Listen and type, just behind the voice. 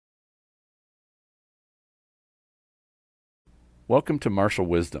Welcome to Martial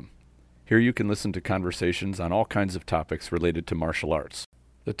Wisdom. Here you can listen to conversations on all kinds of topics related to martial arts.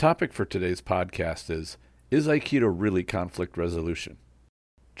 The topic for today's podcast is Aikido really conflict resolution?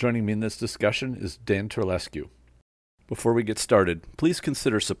 Joining me in this discussion is Dan Terlescu. Before we get started, please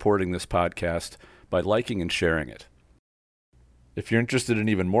consider supporting this podcast by liking and sharing it. If you're interested in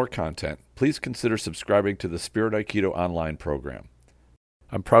even more content, please consider subscribing to the Spirit Aikido online program.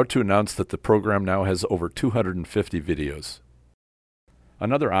 I'm proud to announce that the program now has over 250 videos.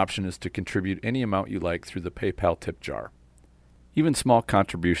 Another option is to contribute any amount you like through the PayPal tip jar. Even small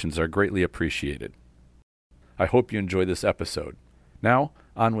contributions are greatly appreciated. I hope you enjoy this episode. Now,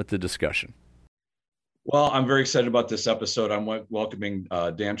 on with the discussion. Well, I'm very excited about this episode. I'm welcoming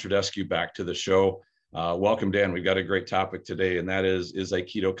Dan Terlescu back to the show. Welcome, Dan. We've got a great topic today, and that is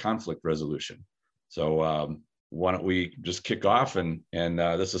Aikido conflict resolution. So why don't we just kick off? And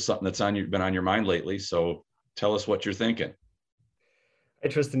this is something that's been on your mind lately. So tell us what you're thinking. Hey,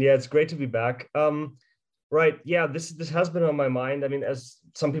 Tristan. Yeah, it's great to be back. Right. Yeah, this has been on my mind. I mean, as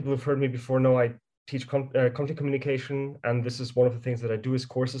some people who've heard me before know, I teach conflict communication, and this is one of the things that I do is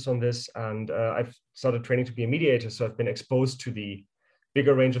courses on this. And I've started training to be a mediator, so I've been exposed to the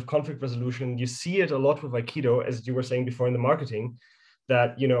bigger range of conflict resolution. You see it a lot with Aikido, as you were saying before in the marketing,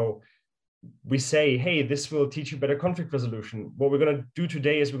 that, you know, we say, hey, this will teach you better conflict resolution. What we're going to do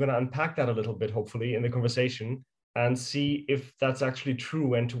today is we're going to unpack that a little bit, hopefully, in the conversation and see if that's actually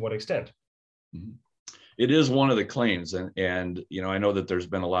true and to what extent. It is one of the claims. And you know, I know that there's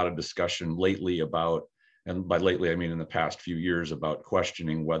been a lot of discussion lately about, and by lately, I mean in the past few years, about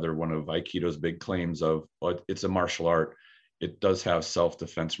questioning whether one of Aikido's big claims of, well, it's a martial art, it does have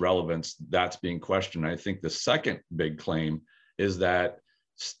self-defense relevance, that's being questioned. I think the second big claim is that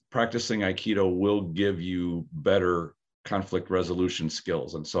practicing Aikido will give you better conflict resolution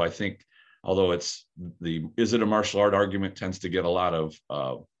skills. And so I think, although is it a martial art argument tends to get a lot of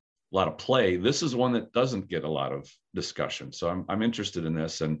play, this is one that doesn't get a lot of discussion. So I'm interested in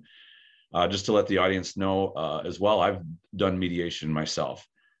this. And just to let the audience know as well, I've done mediation myself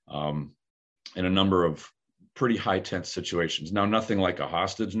in a number of pretty high tense situations. Now, nothing like a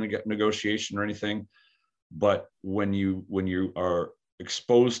hostage negotiation or anything, but when you are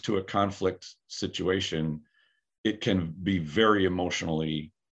exposed to a conflict situation, it can be very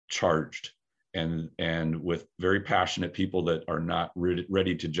emotionally charged and with very passionate people that are not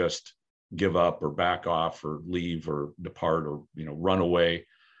ready to just give up or back off or leave or depart or, you know, run away.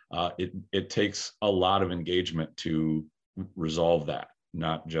 It takes a lot of engagement to resolve that,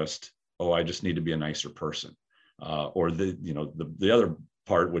 not just, oh, I just need to be a nicer person, or the other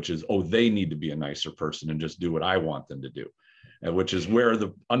part, which is, oh, they need to be a nicer person and just do what I want them to do. Which is where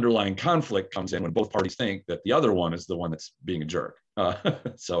the underlying conflict comes in, when both parties think that the other one is the one that's being a jerk.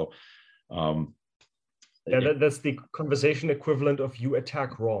 That's the conversation equivalent of you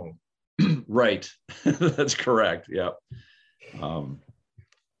attack wrong. Right. That's correct. Yeah. Go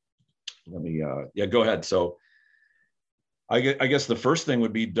ahead. So I guess the first thing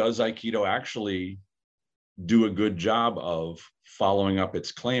would be, does Aikido actually do a good job of following up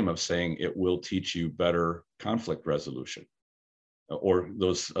its claim of saying it will teach you better conflict resolution, or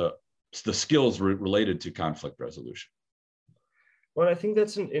those the skills related to conflict resolution? Well, I think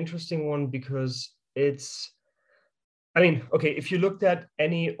that's an interesting one because if you looked at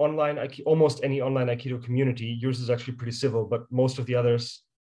any online, almost any online Aikido community, yours is actually pretty civil, but most of the others,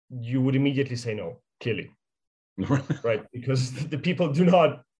 you would immediately say no, clearly. Right? Because the people do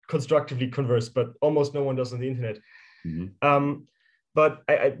not constructively converse, but almost no one does on the internet. Mm-hmm. But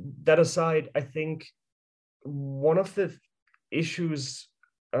that aside, I think one of the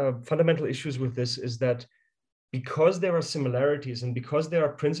fundamental issues with this is that because there are similarities and because there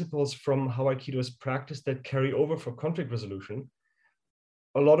are principles from how Aikido is practiced that carry over for conflict resolution,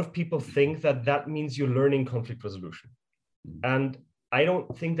 a lot of people think that means you're learning conflict resolution. And I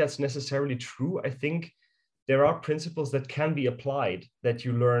don't think that's necessarily true. I think there are principles that can be applied that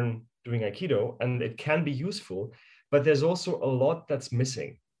you learn doing Aikido, and it can be useful, but there's also a lot that's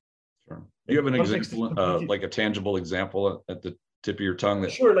missing. Sure. Do you have an example, like a tangible example at the tip of your tongue?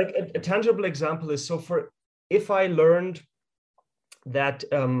 Sure, like a tangible example is, if I learned that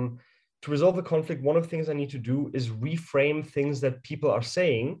to resolve a conflict, one of the things I need to do is reframe things that people are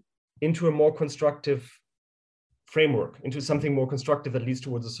saying into a more constructive framework, into something more constructive that leads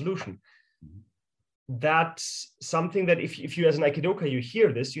towards a solution. That's something that if you as an Aikidoka, you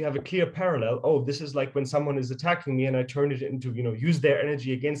hear this, you have a clear parallel. Oh, this is like when someone is attacking me and I turn it into, use their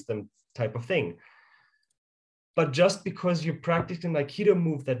energy against them type of thing. But just because you practice an Aikido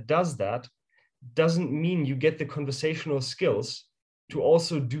move that does that, doesn't mean you get the conversational skills to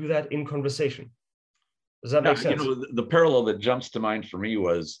also do that in conversation. Does that make sense? The parallel that jumps to mind for me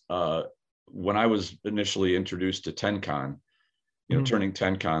was when I was initially introduced to Tenkan, turning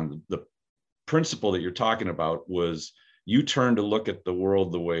Tenkan, the principle that you're talking about was you turn to look at the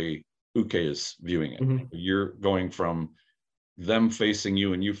world the way Uke is viewing it. You're going from them facing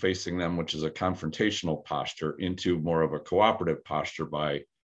you and you facing them, which is a confrontational posture, into more of a cooperative posture by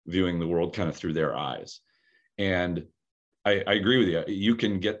viewing the world kind of through their eyes. And I agree with you. You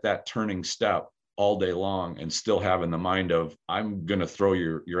can get that turning step all day long and still have in the mind of, I'm going to throw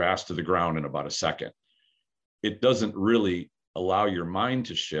your ass to the ground in about a second. It doesn't really allow your mind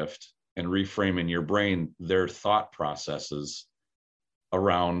to shift and reframe in your brain their thought processes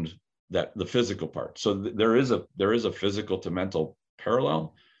around that, the physical part. So there is a physical to mental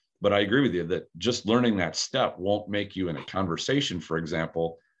parallel, but I agree with you that just learning that step won't make you in a conversation, for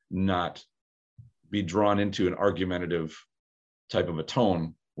example, not be drawn into an argumentative type of a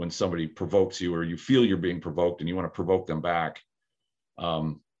tone when somebody provokes you or you feel you're being provoked and you want to provoke them back.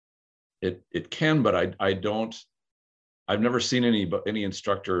 It can, but I've never seen any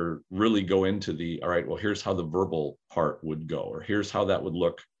instructor really go into the, all right, well, here's how the verbal part would go, or here's how that would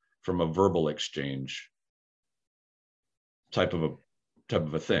look from a verbal exchange type of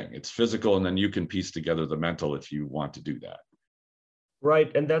a thing. It's physical, and then you can piece together the mental if you want to do that.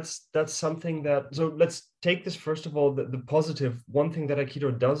 Right, and that's something that, so let's take this first of all, the positive. One thing that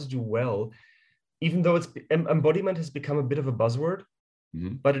Aikido does do well, even though embodiment has become a bit of a buzzword,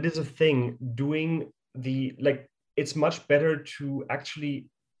 but it is a thing. Doing it's much better to actually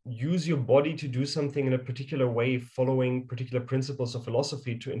use your body to do something in a particular way, following particular principles of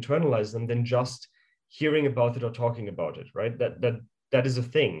philosophy to internalize them, than just hearing about it or talking about it, right? That is a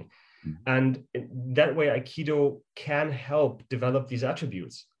thing. And that way, Aikido can help develop these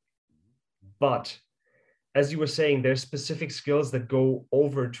attributes. But as you were saying, there's specific skills that go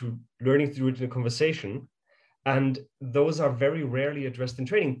over to learning through it in a conversation. And those are very rarely addressed in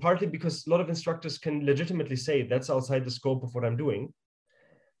training, partly because a lot of instructors can legitimately say, that's outside the scope of what I'm doing.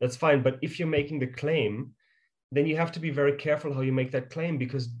 That's fine. But if you're making the claim, then you have to be very careful how you make that claim,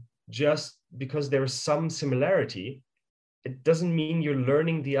 because just because there is some similarity, it doesn't mean you're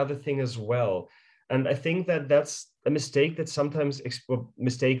learning the other thing as well. And I think that that's a mistake that's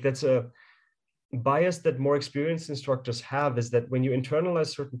a bias that more experienced instructors have, is that when you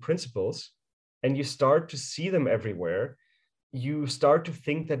internalize certain principles and you start to see them everywhere, you start to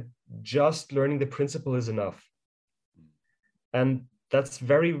think that just learning the principle is enough. And that's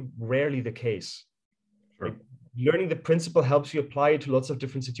very rarely the case. Sure. Like, learning the principle helps you apply it to lots of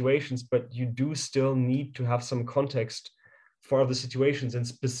different situations, but you do still need to have some context for other situations and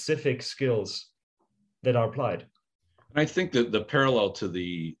specific skills that are applied. And I think that the parallel to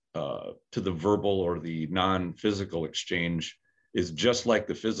the verbal or the non-physical exchange is just like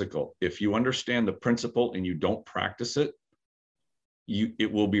the physical. If you understand the principle and you don't practice it,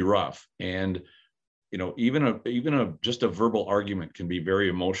 it will be rough. And even just a verbal argument can be very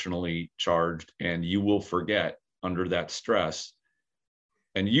emotionally charged, and you will forget under that stress.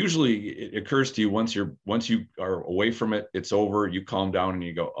 And usually it occurs to you once you are away from it, it's over, you calm down and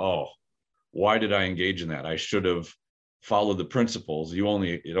you go, oh, why did I engage in that? I should have followed the principles. It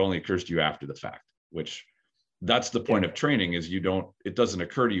only occurs to you after the fact, which that's the point of training, is it doesn't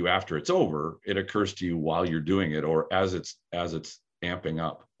occur to you after it's over. It occurs to you while you're doing it, or as it's amping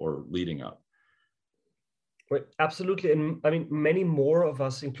up or leading up. Right, absolutely. And I mean, many more of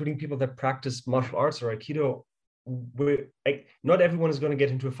us, including people that practice martial arts or Aikido, not everyone is going to get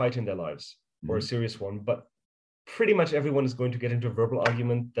into a fight in their lives, or a serious one, but pretty much everyone is going to get into a verbal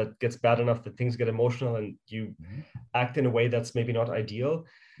argument that gets bad enough that things get emotional and you act in a way that's maybe not ideal.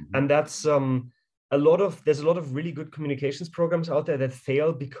 And that's there's a lot of really good communications programs out there that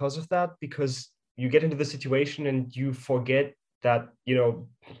fail because of that, because you get into the situation and you forget that,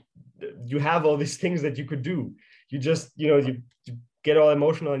 you have all these things that you could do. You just, you get all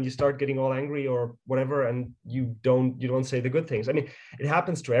emotional and you start getting all angry or whatever, and you don't say the good things. I mean, it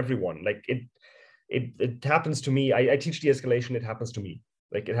happens to everyone. Like it happens to me. I teach de-escalation. It happens to me.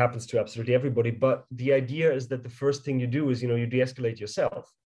 Like it happens to absolutely everybody. But the idea is that the first thing you do is, you de-escalate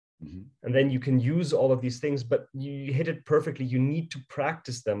yourself. And then you can use all of these things, but you hit it perfectly. You need to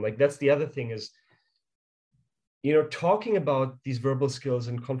practice them. Like that's the other thing is, talking about these verbal skills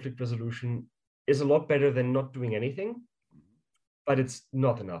and conflict resolution is a lot better than not doing anything, but it's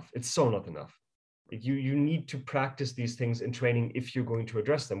not enough. It's so not enough. You need to practice these things in training if you're going to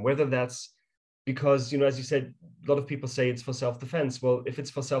address them, whether that's because, as you said, a lot of people say it's for self-defense. Well, if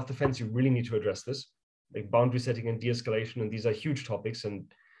it's for self-defense, you really need to address this, like boundary setting and de-escalation. And these are huge topics,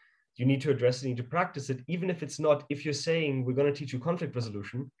 and you need to address it, you need to practice it, even if it's not, if you're saying we're going to teach you conflict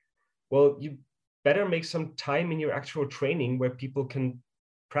resolution, well, better make some time in your actual training where people can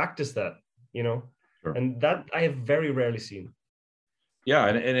practice that, you know. Sure. And that I have very rarely seen. Yeah,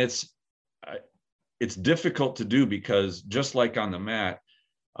 and it's difficult to do, because just like on the mat,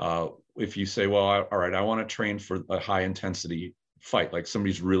 if you say, well, all right, I want to train for a high intensity fight, like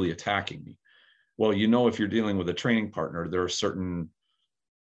somebody's really attacking me. Well, you know, if you're dealing with a training partner, there's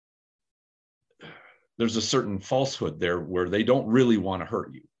a certain falsehood there where they don't really want to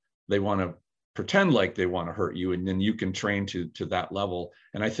hurt you. They want to pretend like they want to hurt you, and then you can train to that level.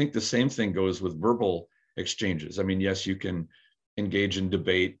 And I think the same thing goes with verbal exchanges. I mean, yes, you can engage in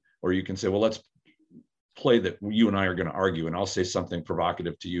debate, or you can say, well, let's play that you and I are going to argue, and I'll say something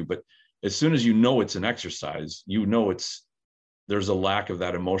provocative to you. But as soon as you know it's an exercise, you know there's a lack of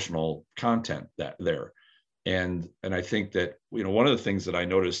that emotional content there. And I think that, you know, one of the things that I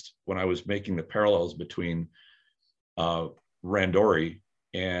noticed when I was making the parallels between Randori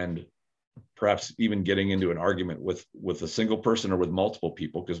and perhaps even getting into an argument with a single person or with multiple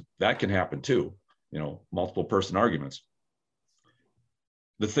people, because that can happen too, you know, multiple person arguments.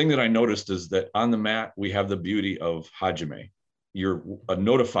 The thing that I noticed is that on the mat, we have the beauty of Hajime. You're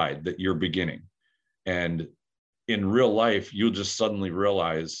notified that you're beginning. And in real life, you'll just suddenly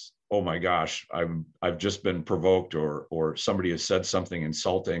realize, oh my gosh, I've just been provoked, or somebody has said something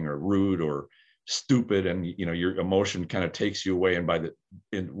insulting or rude or stupid, and you know, your emotion kind of takes you away. And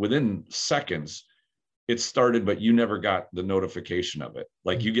within seconds, it started, but you never got the notification of it.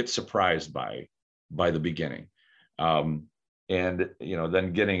 Like, you get surprised by the beginning. And you know,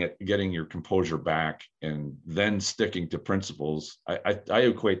 then getting your composure back, and then sticking to principles. I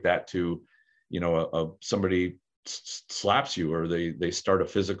equate that to, you know, somebody slaps you, or they start a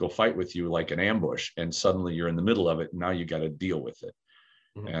physical fight with you, like an ambush, and suddenly you're in the middle of it, and now you got to deal with it.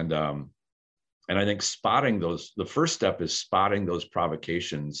 Mm-hmm. And I think the first step is spotting those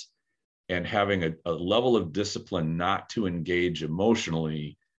provocations and having a level of discipline not to engage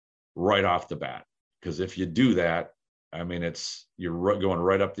emotionally right off the bat. Because if you do that, I mean, you're going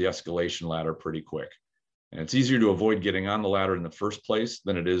right up the escalation ladder pretty quick. And it's easier to avoid getting on the ladder in the first place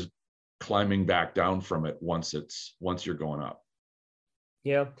than it is climbing back down from it once you're going up.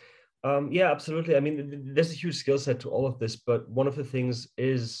 Yeah. Yeah, absolutely. I mean, there's a huge skill set to all of this, but one of the things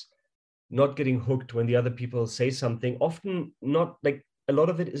is not getting hooked when the other people say something. Often not, like, a lot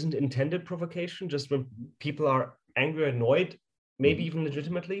of it isn't intended provocation, just when people are angry or annoyed, maybe even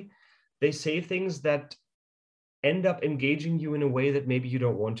legitimately, they say things that end up engaging you in a way that maybe you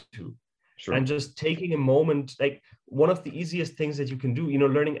don't want to. Sure. And just taking a moment, like, one of the easiest things that you can do, you know,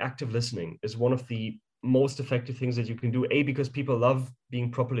 learning active listening is one of the most effective things that you can do. A, because people love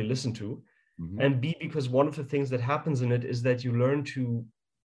being properly listened to. Mm-hmm. And B, because one of the things that happens in it is that you learn to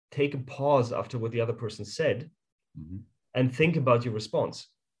take a pause after what the other person said, mm-hmm. and think about your response.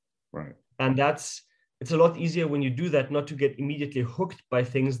 Right. And it's a lot easier when you do that, not to get immediately hooked by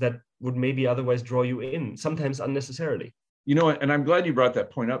things that would maybe otherwise draw you in, sometimes unnecessarily. You know, and I'm glad you brought that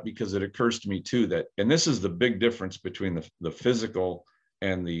point up, because it occurs to me too that, and this is the big difference between the physical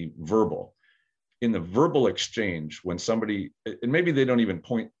and the verbal. In the verbal exchange, when somebody, and maybe they don't even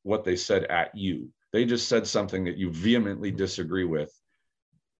point what they said at you, they just said something that you vehemently disagree with.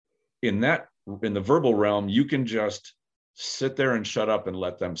 In the verbal realm, you can just sit there and shut up and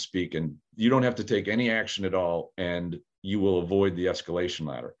let them speak, and you don't have to take any action at all, and you will avoid the escalation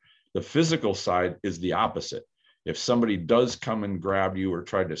ladder. The physical side is the opposite. If somebody does come and grab you or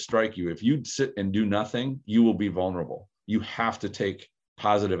try to strike you, if you sit and do nothing, you will be vulnerable. You have to take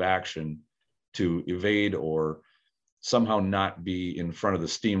positive action to evade or somehow not be in front of the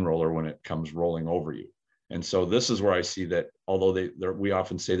steamroller when it comes rolling over you. And so this is where I see that, although we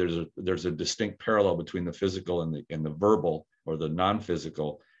often say there's a distinct parallel between the physical and the verbal or the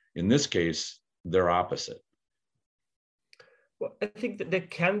non-physical, in this case, they're opposite. Well, I think that there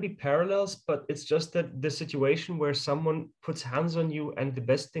can be parallels, but it's just that the situation where someone puts hands on you and the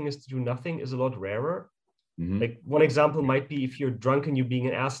best thing is to do nothing is a lot rarer. Mm-hmm. Like, one example might be if you're drunk and you being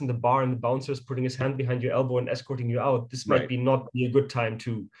an ass in the bar and the bouncer is putting his hand behind your elbow and escorting you out. This might be not be a good time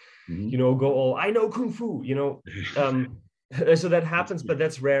to, mm-hmm. you know, go all, I know Kung Fu, you know. So that happens, but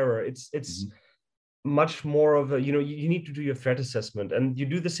that's rarer. It's mm-hmm. much more of a, you know, you need to do your threat assessment, and you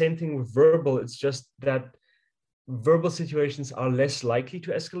do the same thing with verbal. It's just that verbal situations are less likely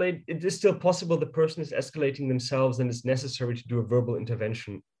to escalate. It is still possible the person is escalating themselves and it's necessary to do a verbal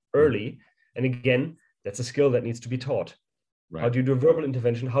intervention early. And again, that's a skill that needs to be taught. Right. How do you do a verbal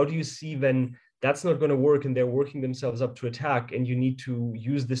intervention? How do you see when that's not going to work and they're working themselves up to attack and you need to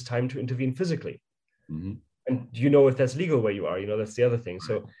use this time to intervene physically? Mm-hmm. And do you know if that's legal where you are? You know, that's the other thing. Right.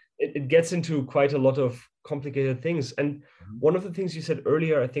 So it gets into quite a lot of complicated things. And one of the things you said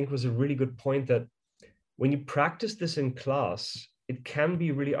earlier, I think, was a really good point, that when you practice this in class, it can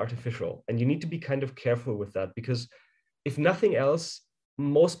be really artificial. And you need to be kind of careful with that, because if nothing else,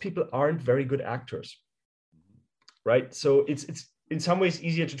 most people aren't very good actors, right? So it's in some ways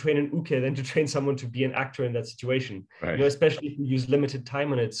easier to train an uke than to train someone to be an actor in that situation, right. Especially if you use limited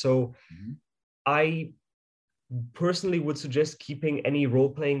time on it. So I personally would suggest keeping any role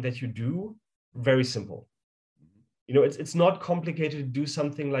playing that you do very simple. It's not complicated to do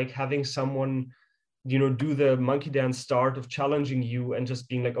something like having someone, do the monkey dance start of challenging you and just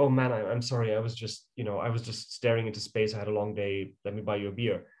being like, oh man, I'm sorry, I was just staring into space. I had a long day. Let me buy you a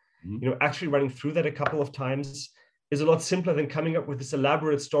beer. Actually running through that a couple of times is a lot simpler than coming up with this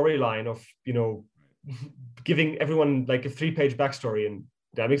elaborate storyline of, giving everyone like a 3-page backstory. And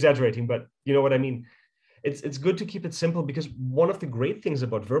I'm exaggerating, but you know what I mean? It's good to keep it simple, because one of the great things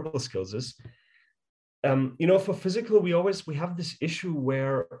about verbal skills is, for physical, we have this issue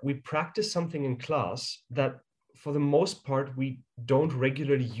where we practice something in class that for the most part, we don't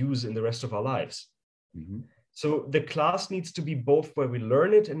regularly use in the rest of our lives. So the class needs to be both where we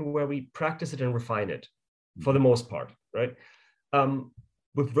learn it and where we practice it and refine it for the most part, right?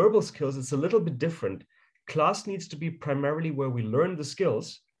 With verbal skills, it's a little bit different. Class needs to be primarily where we learn the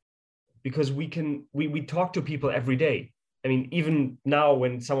skills, because we talk to people every day. I mean, even now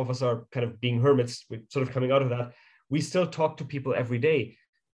when some of us are kind of being hermits, we're sort of coming out of that, we still talk to people every day.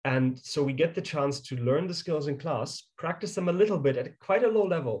 And so we get the chance to learn the skills in class, practice them a little bit at quite a low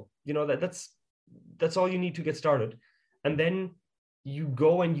level. That's all you need to get started. And then you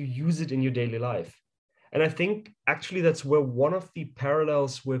go and you use it in your daily life. And I think actually that's where one of the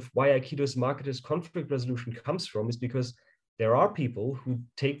parallels with why Aikido is marketed as conflict resolution comes from, is because there are people who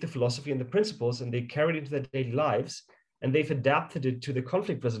take the philosophy and the principles and they carry it into their daily lives, and they've adapted it to the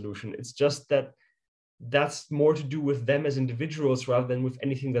conflict resolution. It's just that that's more to do with them as individuals rather than with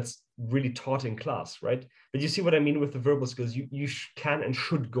anything that's really taught in class, right? But you see what I mean with the verbal skills. You can and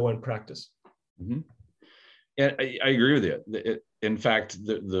should go and practice. And I agree with you. In fact,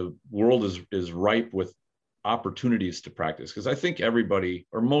 the world is ripe with opportunities to practice, because I think everybody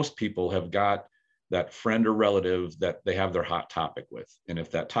or most people have got that friend or relative that they have their hot topic with. And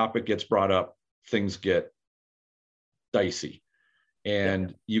if that topic gets brought up, things get dicey.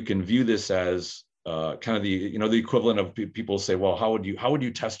 And you can view this as kind of the equivalent of people say, well, how would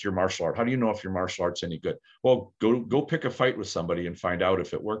you test your martial art? How do you know if your martial art's any good? Well, go pick a fight with somebody and find out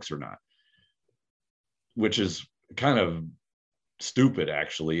if it works or not, which is kind of stupid,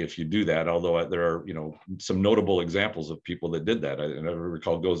 actually, if you do that. Although there are, some notable examples of people that did that. I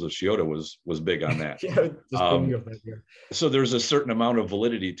recall Gozo Shiota was big on that. So there's a certain amount of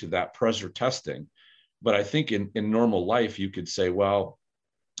validity to that pressure testing. But I think in normal life, you could say, well,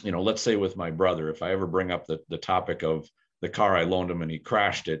 let's say with my brother, if I ever bring up the topic of the car I loaned him and he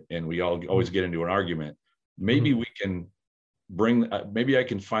crashed it, and we always get into an argument, maybe we can maybe I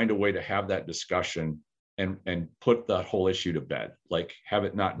can find a way to have that discussion and put that whole issue to bed, like have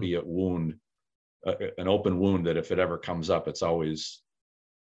it not be a wound, an open wound that if it ever comes up, it's always,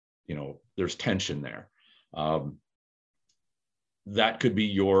 there's tension there. That could be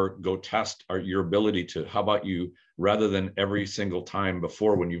your go test, or your ability to, how about you, rather than every single time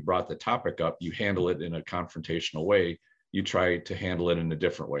before when you brought the topic up, you handle it in a confrontational way, you try to handle it in a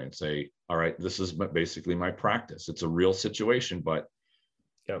different way and say, all right, this is basically my practice. It's a real situation, but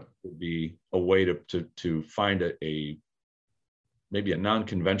it would be a way to find maybe a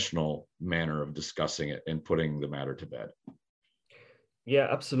non-conventional manner of discussing it and putting the matter to bed. Yeah,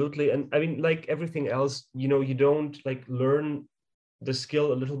 absolutely. And I mean, like everything else, you don't like learn the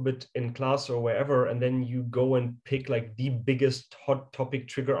skill a little bit in class or wherever, and then you go and pick like the biggest hot topic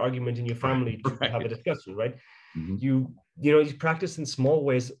trigger argument in your family to have a discussion, right? You practice in small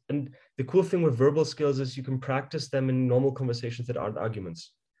ways. And the cool thing with verbal skills is you can practice them in normal conversations that aren't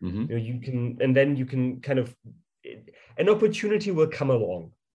arguments. You can kind of, an opportunity will come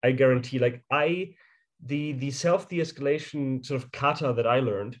along, I guarantee. Like the self de-escalation sort of kata that I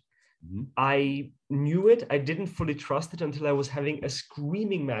learned, I knew it. I didn't fully trust it until I was having a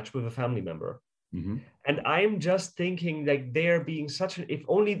screaming match with a family member. And I'm just thinking like they're being such an, if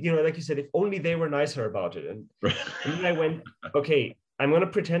only, like you said, if only they were nicer about it. And then I went, okay, I'm going to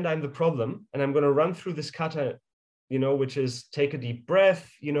pretend I'm the problem, and I'm going to run through this kata, which is take a deep breath,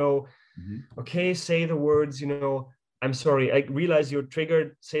 okay, say the words, I'm sorry, I realize you're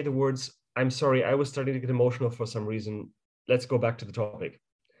triggered, say the words, I'm sorry, I was starting to get emotional for some reason. Let's go back to the topic.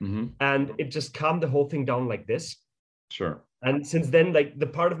 And it just calmed the whole thing down like this. Sure. And since then, like the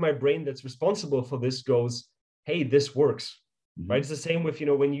part of my brain that's responsible for this goes, hey, this works. right? It's the same with,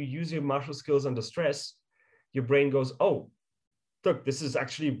 when you use your martial skills under stress, your brain goes, oh, look, this is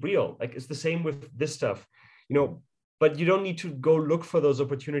actually real. Like, it's the same with this stuff, but you don't need to go look for those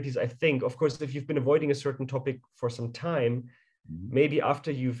opportunities. I think, of course, if you've been avoiding a certain topic for some time, maybe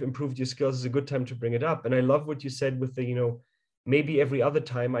after you've improved your skills is a good time to bring it up. And I love what you said with the, maybe every other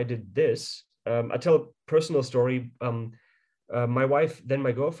time I did this. I tell a personal story. My wife, then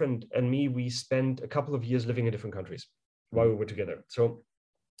my girlfriend, and me, we spent a couple of years living in different countries while we were together. So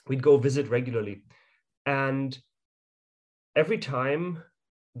we'd go visit regularly. And every time,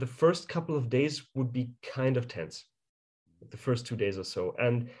 the first couple of days would be kind of tense, the first 2 days or so.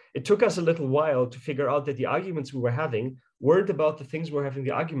 And it took us a little while to figure out that the arguments we were having weren't about the things we're having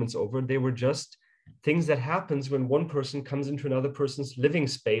the arguments over. They were just things that happens when one person comes into another person's living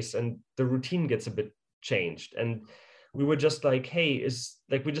space and the routine gets a bit changed. And we were just like, hey,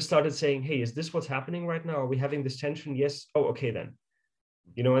 we just started saying, hey, is this what's happening right now? Are we having this tension? Yes. Oh, okay then.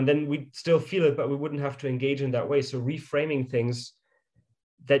 And then we'd still feel it, but we wouldn't have to engage in that way. So reframing things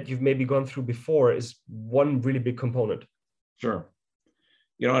that you've maybe gone through before is one really big component. Sure.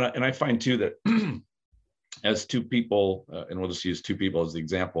 And I find too that as two people, and we'll just use two people as the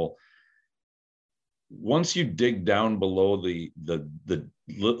example, once you dig down below the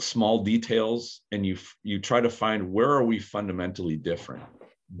small details and you try to find where are we fundamentally different,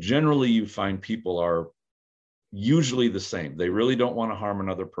 generally you find people are usually the same. They really don't want to harm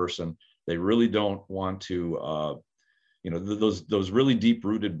another person. They really don't want to, those really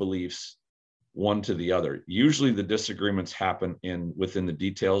deep-rooted beliefs, one to the other. Usually the disagreements happen within the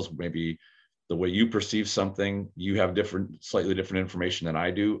details. Maybe the way you perceive something, you have slightly different information than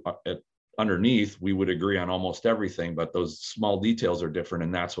I do. Underneath, we would agree on almost everything, but those small details are different,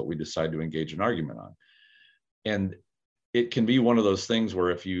 and that's what we decide to engage in argument on. And it can be one of those things where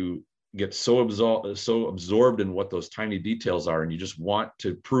if you get so absorbed in what those tiny details are, and you just want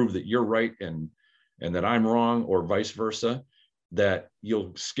to prove that you're right and that I'm wrong, or vice versa, that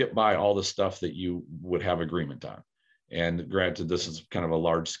you'll skip by all the stuff that you would have agreement on. And granted, this is kind of a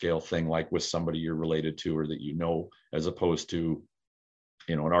large scale thing, like with somebody you're related to or that as opposed to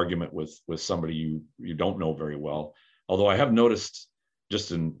an argument with somebody you don't know very well. Although I have noticed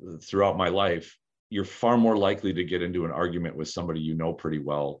just throughout my life, you're far more likely to get into an argument with somebody you know pretty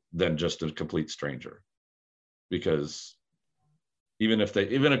well than just a complete stranger. Because even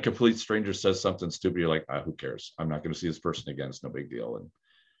a complete stranger says something stupid, you're like, who cares? I'm not going to see this person again. It's no big deal.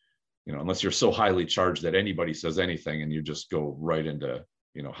 And unless you're so highly charged that anybody says anything and you just go right into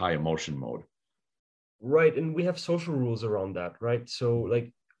high emotion mode. Right. And we have social rules around that, right? So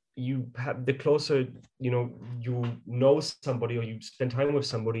like you have the closer, you know somebody or you spend time with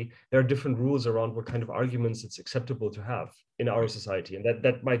somebody, there are different rules around what kind of arguments it's acceptable to have in our society. And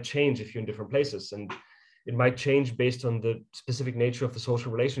that might change if you're in different places. And it might change based on the specific nature of the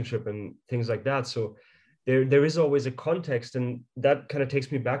social relationship and things like that. So there is always a context. And that kind of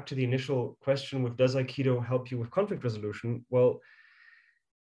takes me back to the initial question with, does Aikido help you with conflict resolution? Well,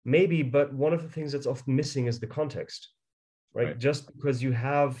 maybe, but one of the things that's often missing is the context, right? Just because you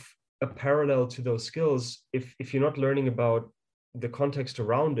have a parallel to those skills, if you're not learning about the context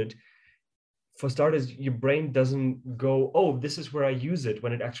around it, for starters, your brain doesn't go, oh, this is where I use it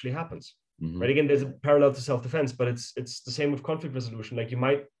when it actually happens, right? Again, there's a parallel to self-defense, but it's the same with conflict resolution. Like you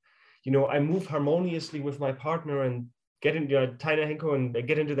might, I move harmoniously with my partner and get into Taina Henko and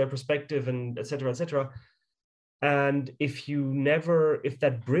get into their perspective and et cetera, et cetera. And if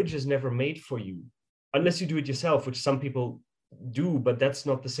that bridge is never made for you, unless you do it yourself, which some people do, but that's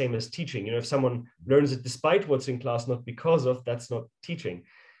not the same as teaching. If someone learns it despite what's in class, not because of, that's not teaching.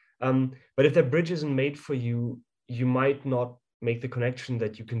 But if that bridge isn't made for you, you might not make the connection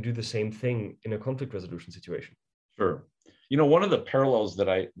that you can do the same thing in a conflict resolution situation. Sure. One of the parallels that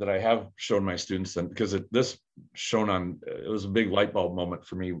I have shown my students, and because it was a big light bulb moment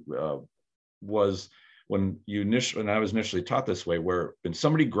for me, was when I was initially taught this way, where when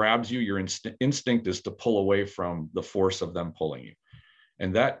somebody grabs you, your instinct is to pull away from the force of them pulling you.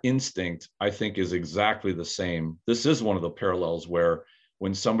 And that instinct, I think, is exactly the same. This is one of the parallels where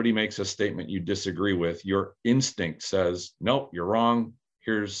when somebody makes a statement you disagree with, your instinct says, nope, you're wrong.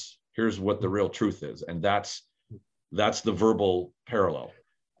 Here's what the real truth is. And that's the verbal parallel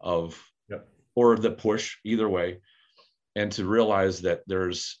or the push, either way. And to realize that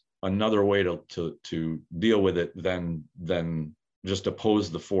there's another way to deal with it than just oppose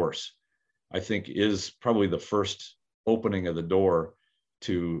the force, I think is probably the first opening of the door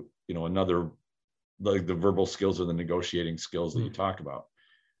to another, like the verbal skills or the negotiating skills that you talk about.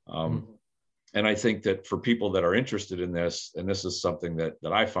 And I think that for people that are interested in this, and this is something that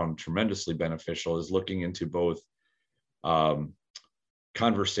I found tremendously beneficial, is looking into both um,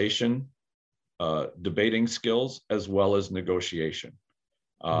 conversation, debating skills, as well as negotiation.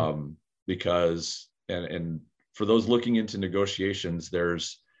 Because, and for those looking into negotiations,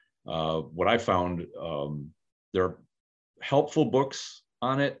 there's what I found, there are helpful books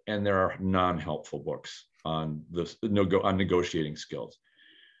on it, and there are non-helpful books on on negotiating skills.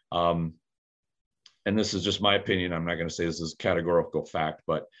 And this is just my opinion. I'm not going to say this is categorical fact,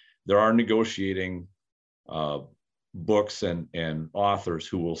 but there are negotiating books and authors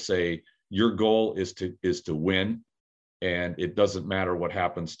who will say your goal is to win, and it doesn't matter what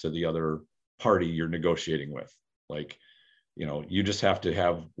happens to the other party you're negotiating with. Like, you just have to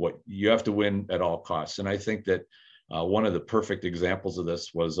have what you have to win at all costs. And I think that one of the perfect examples of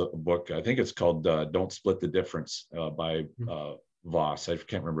this was a book, I think it's called Don't Split the Difference by Voss. I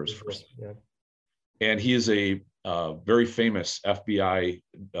can't remember his first name. Yeah. And he is a very famous FBI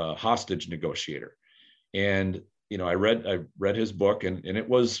hostage negotiator. And, I read his book, and it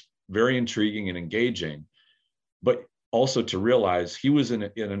was very intriguing and engaging, but also to realize he was in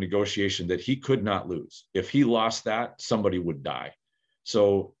a negotiation that he could not lose. If he lost that, somebody would die.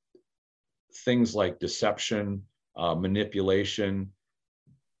 So things like deception, manipulation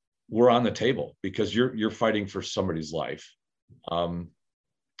were on the table because you're fighting for somebody's life.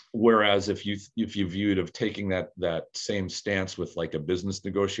 Whereas if you viewed of taking that same stance with like a business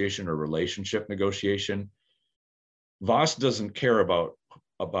negotiation or relationship negotiation, Voss doesn't care about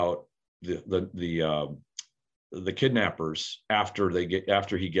the kidnappers after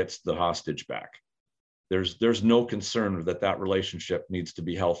he gets the hostage back. There's no concern that relationship needs to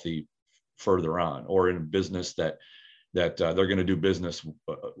be healthy further on, or in business that they're going to do business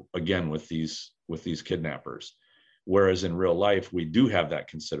again with these kidnappers. Whereas in real life, we do have that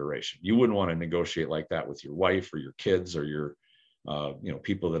consideration. You wouldn't want to negotiate like that with your wife or your kids or your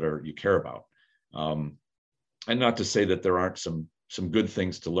people that you care about. And not to say that there aren't some good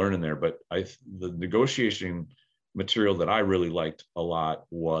things to learn in there, but the negotiation material that I really liked a lot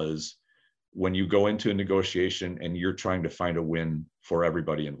was when you go into a negotiation and you're trying to find a win for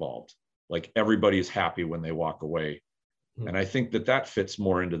everybody involved. Like everybody is happy when they walk away. And I think that fits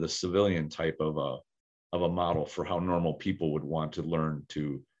more into the civilian type of a model for how normal people would want to learn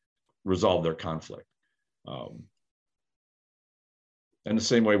to resolve their conflict. And the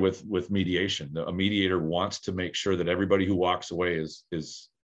same way with mediation. A mediator wants to make sure that everybody who walks away is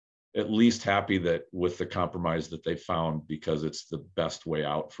at least happy with the compromise that they found, because it's the best way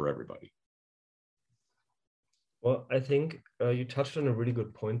out for everybody. Well, I think you touched on a really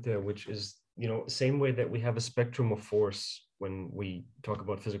good point there, which is, same way that we have a spectrum of force when we talk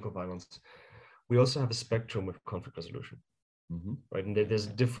about physical violence, we also have a spectrum with conflict resolution, right? And there's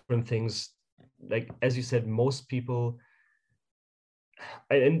different things, like, as you said, most people,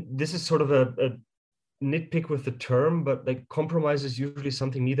 and this is sort of a nitpick with the term, but like compromise is usually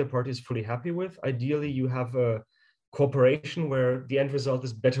something neither party is fully happy with. Ideally, you have a cooperation where the end result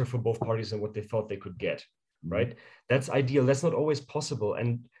is better for both parties than what they thought they could get, right? That's ideal. That's not always possible.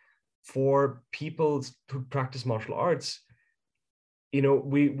 And for people who practice martial arts,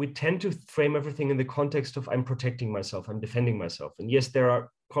 we tend to frame everything in the context of I'm protecting myself, I'm defending myself. And yes, there are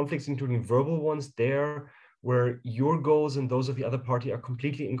conflicts, including verbal ones there, where your goals and those of the other party are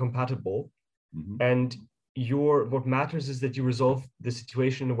completely incompatible. And what matters is that you resolve the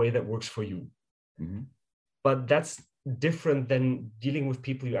situation in a way that works for you. But that's different than dealing with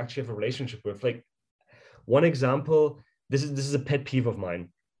people you actually have a relationship with. Like, one example, this is a pet peeve of mine.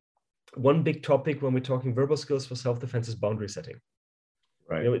 One big topic when we're talking verbal skills for self-defense is boundary setting.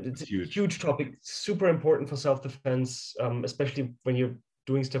 Right. It's a huge topic, super important for self-defense, especially when you're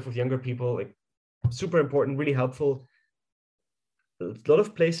doing stuff with younger people. Like, super important, really helpful. A lot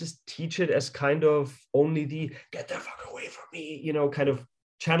of places teach it as kind of only the get the fuck away from me, kind of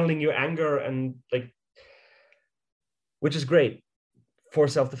channeling your anger, and like, which is great for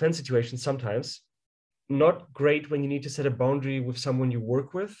self-defense situations sometimes. Not great when you need to set a boundary with someone you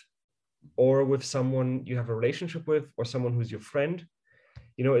work with, or with someone you have a relationship with, or someone who's your friend.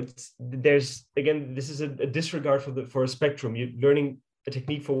 There's, again, this is a disregard for a spectrum. You're learning a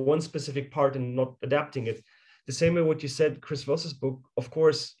technique for one specific part and not adapting it. The same way what you said, Chris Voss's book, of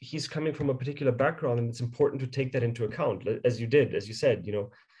course, he's coming from a particular background, and it's important to take that into account, as you said,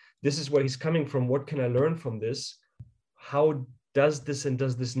 this is where he's coming from. What can I learn from this? How does this and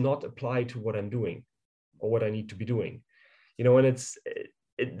does this not apply to what I'm doing or what I need to be doing? And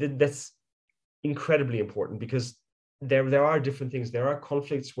that's incredibly important, because there are different things. There are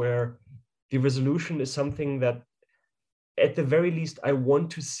conflicts where the resolution is something that, at the very least, I want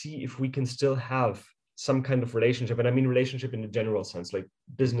to see if we can still have some kind of relationship. And I mean relationship in a general sense, like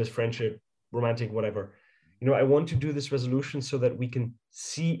business, friendship, romantic, whatever. I want to do this resolution so that we can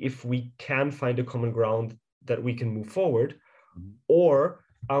see if we can find a common ground that we can move forward, or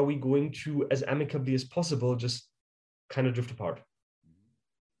are we going to, as amicably as possible, just kind of drift apart?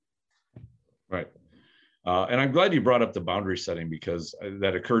 Right. And I'm glad you brought up the boundary setting, because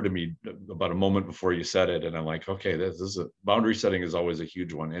that occurred to me about a moment before you said it. And I'm like, okay, this is boundary setting is always a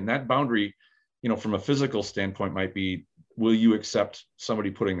huge one. And that boundary, from a physical standpoint might be, will you accept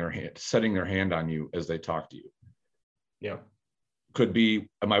somebody setting their hand on you as they talk to you? Yeah. Could be,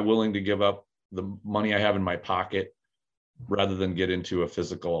 am I willing to give up the money I have in my pocket rather than get into a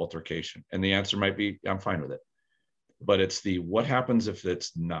physical altercation? And the answer might be, I'm fine with it. But it's what happens if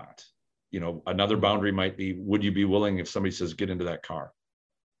it's not? Another boundary might be, would you be willing, if somebody says, get into that car,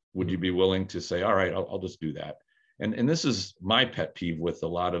 would you be willing to say, all right, I'll just do that? And this is my pet peeve with a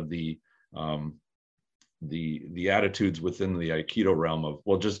lot of the attitudes within the Aikido realm of,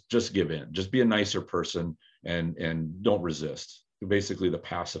 well, just give in, just be a nicer person and don't resist. Basically the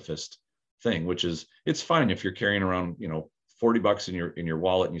pacifist thing, which is, it's fine if you're carrying around, $40 in your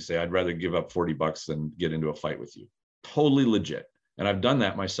wallet and you say, I'd rather give up $40 than get into a fight with you. Totally legit. And I've done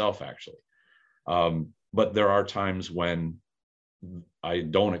that myself, actually. But there are times when I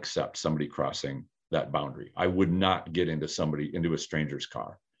don't accept somebody crossing that boundary. I would not get into a stranger's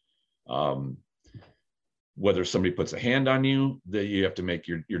car. Whether somebody puts a hand on you, that you have to make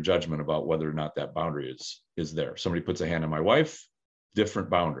your judgment about whether or not that boundary is there. Somebody puts a hand on my wife, different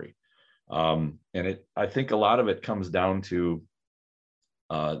boundary. And I think a lot of it comes down to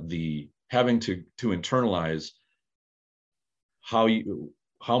the having to internalize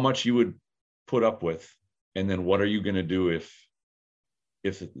how much you would put up with, and then what are you going to do if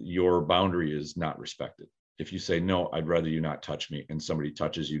your boundary is not respected? If you say, no, I'd rather you not touch me, and somebody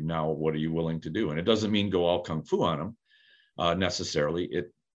touches you, now what are you willing to do? And it doesn't mean go all kung fu on them necessarily.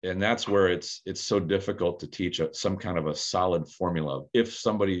 And that's where it's so difficult to teach some kind of a solid formula. If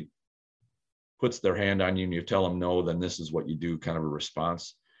somebody puts their hand on you and you tell them no, then this is what you do, kind of a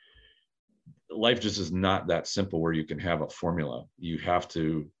response. Life just is not that simple where you can have a formula. You have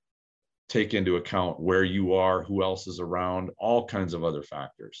to take into account where you are, who else is around, all kinds of other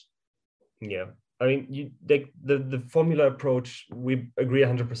factors. Yeah. I mean, the formula approach, we agree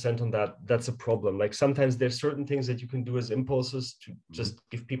 100% on that. That's a problem. Like sometimes there's certain things that you can do as impulses to just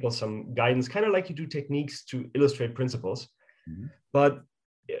give people some guidance, kind of like you do techniques to illustrate principles. But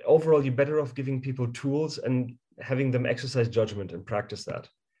overall, you're better off giving people tools and having them exercise judgment and practice that.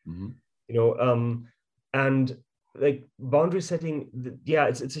 And like boundary setting,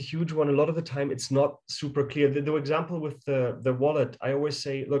 it's a huge one. A lot of the time, it's not super clear. The example with the wallet, I always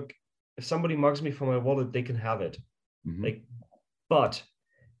say, look, if somebody mugs me for my wallet, they can have it. But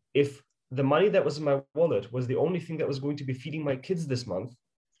if the money that was in my wallet was the only thing that was going to be feeding my kids this month,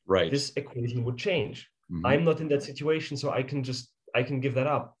 right, this equation would change. I'm not in that situation, so I can give that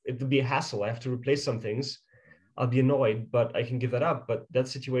up. It would be a hassle. I have to replace some things. I'll be annoyed, but I can give that up. But that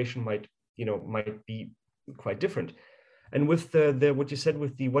situation might be quite different. And with the what you said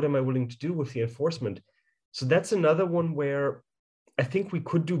with the what am I willing to do with the enforcement, so that's another one where I think we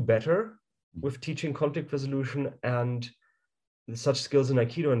could do better with teaching conflict resolution and such skills in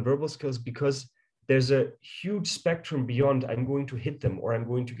Aikido and verbal skills, because there's a huge spectrum beyond I'm going to hit them, or I'm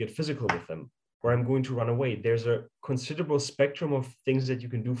going to get physical with them, or I'm going to run away. There's a considerable spectrum of things that you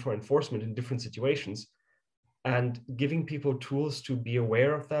can do for enforcement in different situations, and giving people tools to be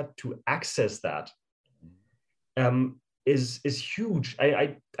aware of that, to access that, is huge.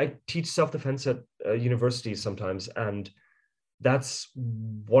 I teach self-defense at universities sometimes, and that's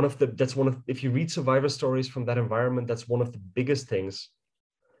one of if you read survivor stories from that environment, that's one of the biggest things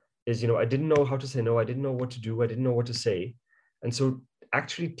is, I didn't know how to say no, I didn't know what to do, I didn't know what to say. And so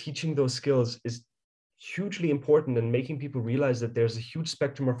actually teaching those skills is hugely important, and making people realize that there's a huge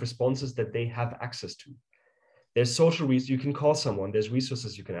spectrum of responses that they have access to. There's social reasons you can call someone, there's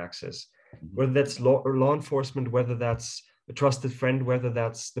resources you can access, whether that's law enforcement, whether that's a trusted friend, whether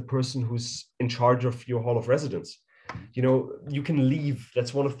that's the person who's in charge of your hall of residence. You can leave.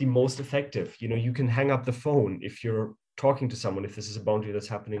 That's one of the most effective. You can hang up the phone if you're talking to someone, if this is a boundary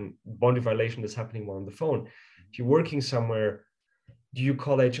violation that's happening while on the phone. If you're working somewhere, do you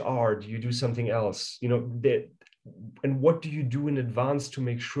call HR? Do you do something else? And what do you do in advance to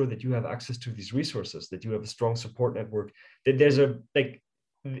make sure that you have access to these resources, that you have a strong support network, that there's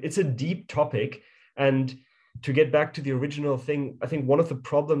it's a deep topic. And to get back to the original thing, I think one of the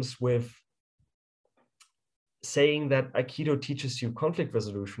problems with saying that Aikido teaches you conflict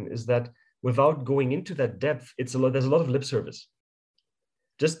resolution is that without going into that depth, there's a lot of lip service.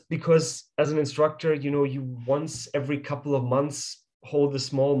 Just because as an instructor, you once every couple of months hold a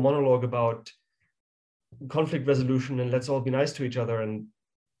small monologue about conflict resolution and let's all be nice to each other. And,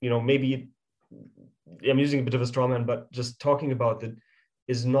 maybe I'm using a bit of a straw man, but just talking about it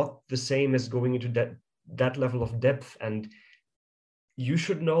is not the same as going into that level of depth. And you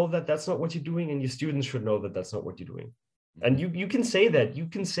should know that that's not what you're doing, and your students should know that that's not what you're doing. And you can say that. You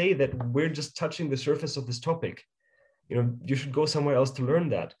can say that we're just touching the surface of this topic. You should go somewhere else to learn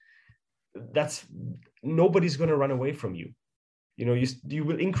that. Nobody's going to run away from you. You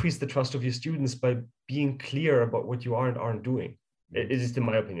will increase the trust of your students by being clear about what you are and aren't doing. It is, in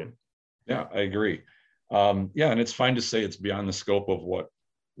my opinion. Yeah, I agree. And it's fine to say it's beyond the scope of what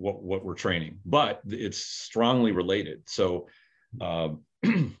we're training, but it's strongly related. So,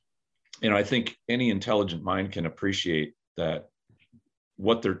 I think any intelligent mind can appreciate that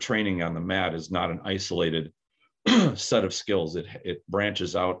what they're training on the mat is not an isolated set of skills. It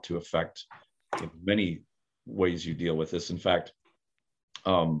branches out to affect many ways you deal with this. In fact,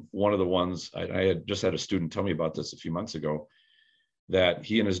 one of the ones I had just had a student tell me about this a few months ago, that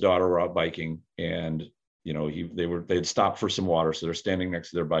he and his daughter were out biking, and they had stopped for some water, so they're standing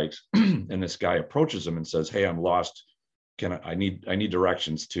next to their bikes, and this guy approaches them and says, "Hey, I'm lost. I need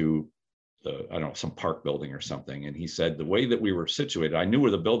directions to some park building or something." And he said, the way that we were situated, I knew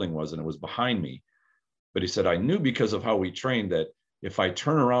where the building was and it was behind me. But he said, I knew because of how we trained that if I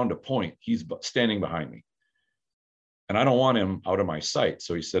turn around to point, he's standing behind me. And I don't want him out of my sight.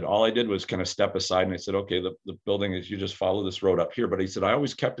 So he said, all I did was kind of step aside, and I said, okay, the building is, you just follow this road up here. But he said, I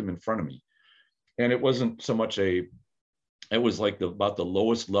always kept him in front of me. And it wasn't so much it was like about the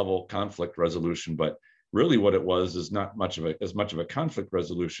lowest level conflict resolution, but really what it was is not as much of a conflict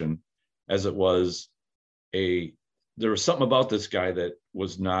resolution as it was there was something about this guy that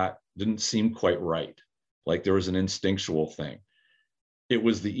didn't seem quite right. Like there was an instinctual thing. It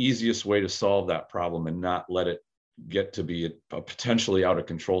was the easiest way to solve that problem and not let it get to be a potentially out of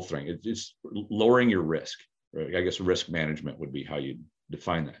control thing. It's lowering your risk. Right? I guess risk management would be how you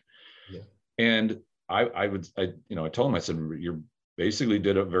define that. Yeah. And I told him, I said, you basically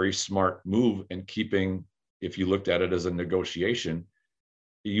did a very smart move in keeping, if you looked at it as a negotiation,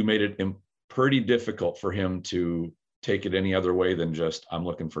 you made it pretty difficult for him to take it any other way than just, I'm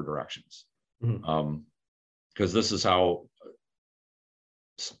looking for directions. Mm-hmm. Because this is how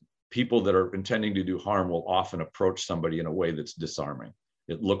people that are intending to do harm will often approach somebody in a way that's disarming.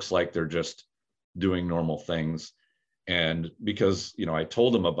 It looks like they're just doing normal things. And because, I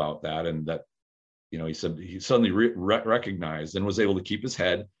told him about that, and that, he said he suddenly recognized and was able to keep his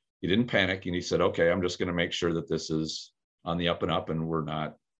head. He didn't panic. And he said, okay, I'm just going to make sure that this is on the up and up, and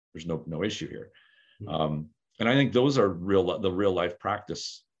there's no issue here. Mm-hmm. And I think those are the real life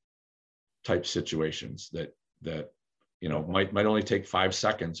practice type situations that might only take 5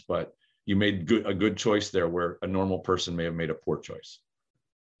 seconds, but you made a good choice there where a normal person may have made a poor choice.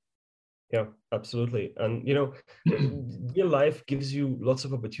 Yeah, absolutely. And, real life gives you lots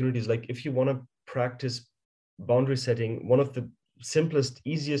of opportunities. Like if you want to practice boundary setting, one of the simplest,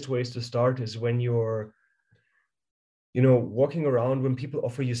 easiest ways to start is when you're, walking around, when people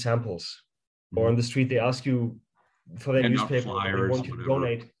offer you samples, mm-hmm. or on the street, they ask you for their newspaper, they want you to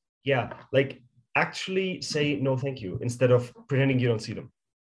donate. Yeah, like actually say, no, thank you, instead of pretending you don't see them.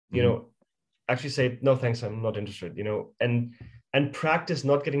 Mm-hmm. Actually say, no, thanks, I'm not interested, and practice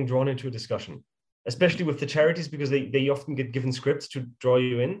not getting drawn into a discussion, especially with the charities, because they often get given scripts to draw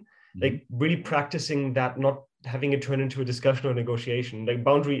you in. Mm-hmm. Like really practicing that, not having it turn into a discussion or negotiation. Like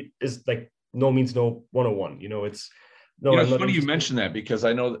boundary is like no means no 101. It's no. It's funny you mentioned that, because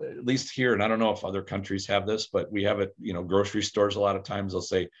I know at least here, and I don't know if other countries have this, but we have it. Grocery stores, a lot of times they'll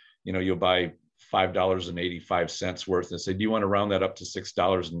say, you'll buy $5.85 worth, and say, do you want to round that up to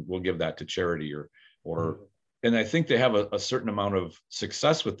 $6 and we'll give that to charity or. Mm-hmm. And I think they have a certain amount of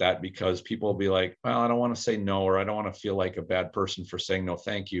success with that, because people will be like, well, I don't want to say no, or I don't want to feel like a bad person for saying no,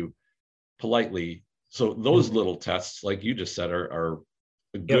 thank you, politely. So those mm-hmm. little tests, like you just said, are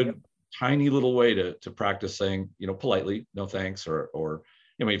a good tiny little way to practice saying, politely, no thanks, or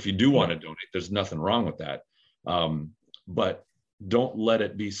if you do want to donate, there's nothing wrong with that. But don't let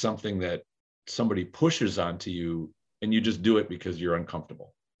it be something that somebody pushes onto you and you just do it because you're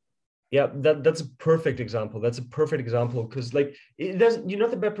uncomfortable. Yeah, that's a perfect example. That's a perfect example, because like you're not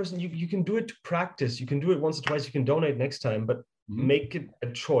the bad person. You can do it to practice. You can do it once or twice. You can donate next time, but mm-hmm. make it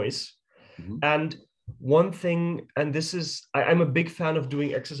a choice. Mm-hmm. And one thing, and this is, I'm a big fan of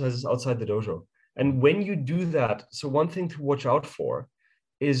doing exercises outside the dojo. And when you do that, so one thing to watch out for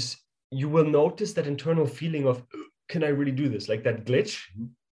is you will notice that internal feeling of, can I really do this? Like that glitch.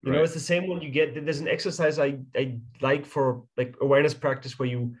 Mm-hmm. It's the same one you get. There's an exercise I like for like awareness practice where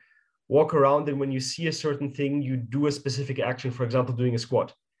you walk around, and when you see a certain thing, you do a specific action, for example, doing a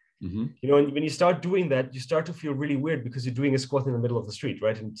squat. Mm-hmm. You know, and when you start doing that, you start to feel really weird because you're doing a squat in the middle of the street,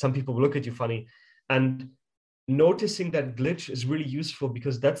 right? And some people will look at you funny. And noticing that glitch is really useful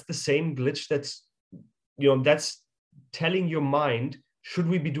because that's the same glitch that's, you know, that's telling your mind, should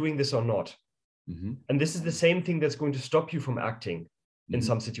we be doing this or not? Mm-hmm. And this is the same thing that's going to stop you from acting in Mm-hmm.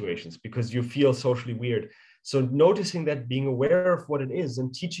 some situations because you feel socially weird. So noticing that, being aware of what it is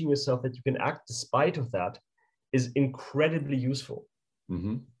and teaching yourself that you can act despite of that is incredibly useful.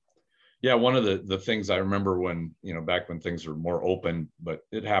 Mm-hmm. Yeah, one of the things I remember when, you know, back when things were more open, but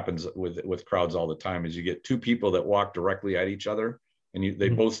it happens with crowds all the time, is you get two people that walk directly at each other and they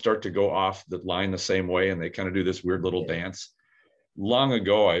Mm-hmm. both start to go off the line the same way and they kind of do this weird little dance. Long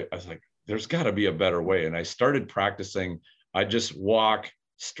ago, I was like, there's got to be a better way. And I started practicing. I just walk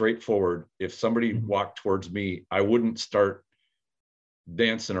straight forward. If somebody Mm-hmm. walked towards me, I wouldn't start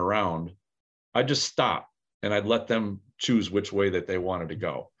dancing around. I'd just stop and I'd let them choose which way that they wanted to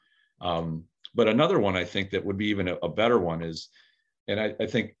go. But another one I think that would be even a better one is, and I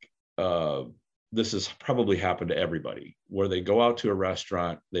think this has probably happened to everybody, where they go out to a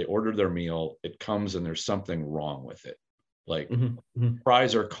restaurant, they order their meal, it comes and there's something wrong with it. Like Mm-hmm.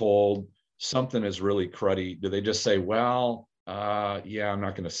 fries are cold, something is really cruddy. Do they just say, well, yeah, I'm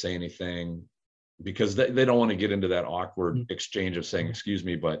not going to say anything, because they don't want to get into that awkward exchange of saying, excuse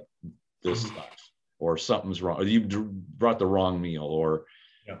me, but this sucks, or something's wrong, or you brought the wrong meal, or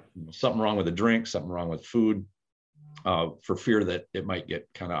something wrong with the drink, something wrong with food, for fear that it might get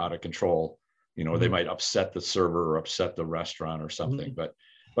kind of out of control, you know, or they might upset the server or upset the restaurant or something. But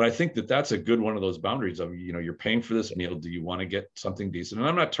I think that that's a good one of those boundaries of, you know, you're paying for this meal. Do you want to get something decent? And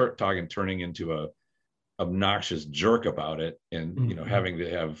I'm not talking turning into a obnoxious jerk about it and, you know, having to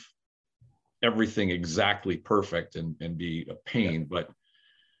have everything exactly perfect and be a pain. But,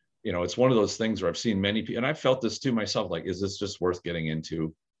 you know, it's one of those things where I've seen many people, and I felt this too myself, like, is this just worth getting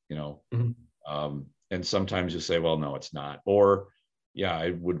into, you know? And sometimes you say, well, no, it's not. Or, yeah,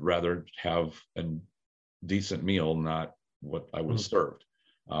 I would rather have a decent meal, not what I was served.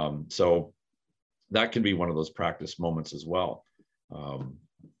 So that can be one of those practice moments as well.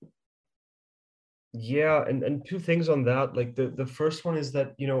 Yeah, and two things on that. Like the first one is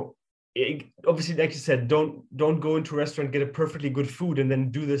that, you know, obviously, like you said, don't go into a restaurant, get a perfectly good food, and then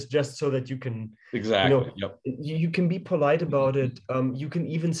do this just so that you can, exactly. You know, you can be polite about it. You can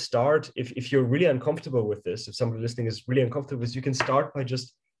even start, if you're really uncomfortable with this, if somebody listening is really uncomfortable with this, you can start by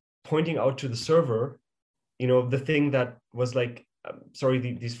just pointing out to the server, you know, the thing that was like, sorry,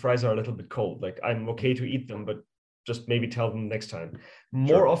 these fries are a little bit cold. Like, I'm okay to eat them, but just maybe tell them next time.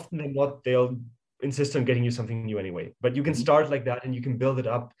 More often than not, they'll insist on getting you something new anyway. But you can start like that, and you can build it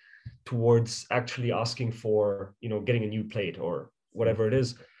up towards actually asking for, you know, getting a new plate or whatever it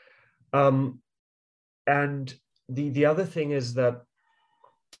is. And the other thing is that,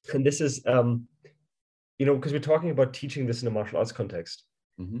 and this is, you know, because we're talking about teaching this in a martial arts context.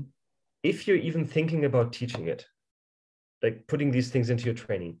 If you're even thinking about teaching it, like putting these things into your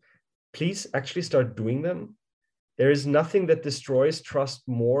training, please actually start doing them. There is nothing that destroys trust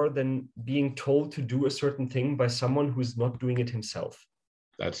more than being told to do a certain thing by someone who's not doing it himself.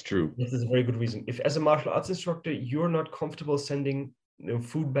 That's true. This is a very good reason. If, as a martial arts instructor, you're not comfortable sending, you know,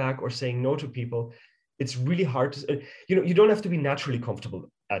 food back or saying no to people, it's really hard to, you know, you don't have to be naturally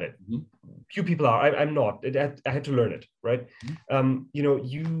comfortable at it. Few people are. I'm not. I had to learn it, right? You know,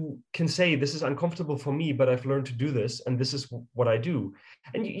 you can say, this is uncomfortable for me, but I've learned to do this, and this is what I do.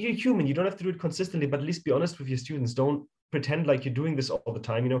 And you're human. You don't have to do it consistently, but at least be honest with your students. Don't pretend like you're doing this all the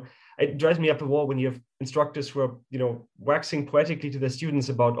time. You know, it drives me up the wall when you have instructors who are, you know, waxing poetically to their students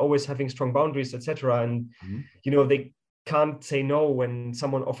about always having strong boundaries, etc. And you know, they can't say no when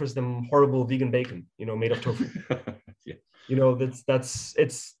someone offers them horrible vegan bacon, you know, made of tofu. You know,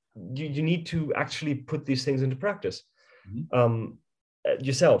 it's you need to actually put these things into practice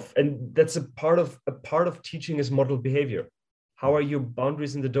yourself, and that's a part of teaching is model behavior. How are your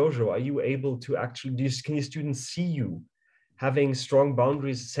boundaries in the dojo? Are you able to actually can your students see you having strong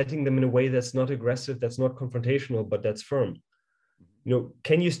boundaries, setting them in a way that's not aggressive, that's not confrontational, but that's firm? You know,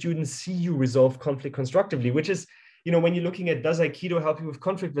 can your students see you resolve conflict constructively? Which is, you know, when you're looking at, does Aikido help you with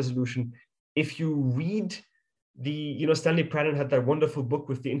conflict resolution? If you read you know, Stanley Pranin had that wonderful book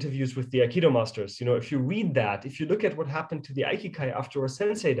with the interviews with the Aikido masters. You know, if you read that, if you look at what happened to the Aikikai after a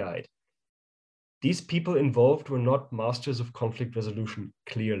sensei died, these people involved were not masters of conflict resolution,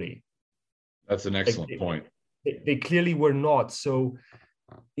 clearly. That's an excellent point. They clearly were not. So,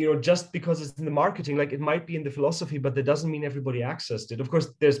 you know, just because it's in the marketing, like, it might be in the philosophy, but that doesn't mean everybody accessed it. Of course,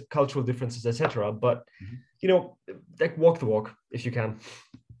 there's cultural differences, etc. But, you know, like, walk the walk if you can.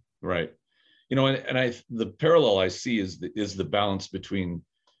 Right. You know, and the parallel I see is the balance between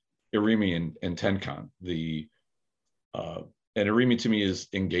IRIMI and Tenkan. And IRIMI to me is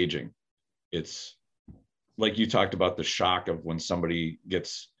engaging. It's like you talked about the shock of when somebody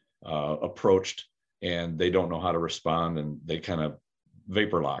gets approached and they don't know how to respond and they kind of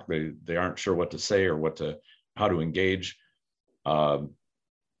vapor lock. They aren't sure what to say or how to engage. And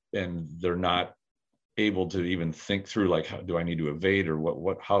they're not able to even think through, like, how do I need to evade,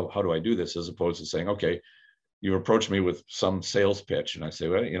 or how do I do this, as opposed to saying, okay, you approach me with some sales pitch and I say,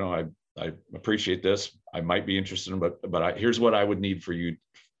 well, I appreciate this. I might be interested in, but here's what I would need for you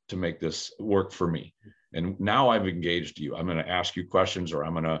to make this work for me. And now I've engaged you. I'm going to ask you questions, or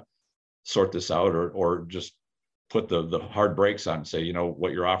I'm going to sort this out, or just put the hard brakes on and say,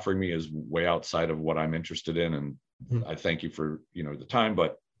 what you're offering me is way outside of what I'm interested in. And I thank you for, the time,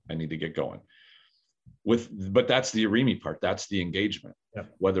 but I need to get going but that's the IRIMI part. That's the engagement. Yeah.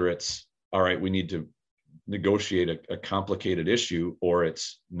 Whether it's, all right, we need to negotiate a complicated issue, or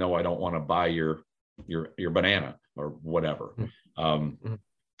it's, no, I don't want to buy your banana or whatever.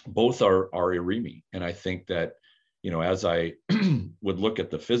 Both are IRIMI. And I think that, as I would look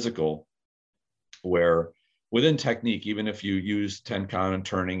at the physical, where within technique, even if you use Tenkan and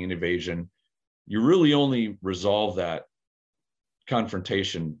turning and evasion, you really only resolve that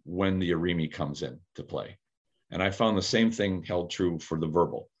confrontation when the IRIMI comes in to play. And I found the same thing held true for the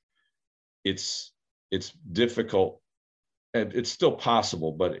verbal. It's difficult, and it's still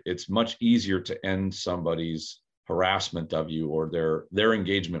possible, but it's much easier to end somebody's harassment of you or their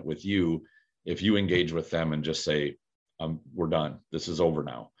engagement with you if you engage with them and just say, we're done, this is over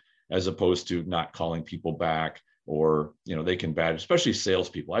now, as opposed to not calling people back, or they can badge, especially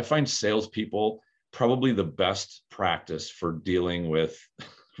salespeople. I find salespeople probably the best practice for dealing with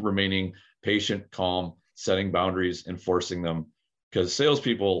remaining patient, calm, setting boundaries, enforcing them. Because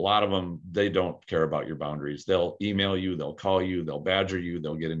salespeople, a lot of them, they don't care about your boundaries. They'll email you, they'll call you, they'll badger you,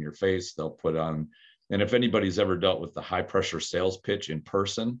 they'll get in your face, they'll put on. And if anybody's ever dealt with the high pressure sales pitch in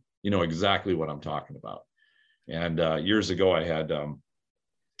person, you know exactly what I'm talking about. And years ago, I had a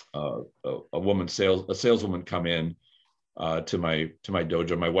saleswoman come in to my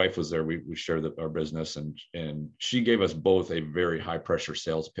dojo. My wife was there. We shared our business, and she gave us both a very high pressure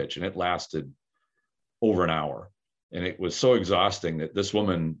sales pitch, and it lasted over an hour. And it was so exhausting that this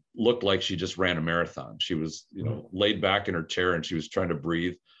woman looked like she just ran a marathon. She was, laid back in her chair and she was trying to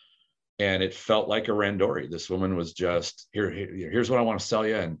breathe. And it felt like a randori. This woman was just, here's what I want to sell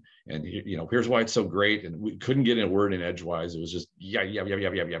you. And here's why it's so great. And we couldn't get in a word in edgewise. It was just, yeah.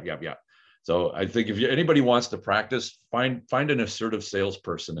 So I think if anybody wants to practice, find an assertive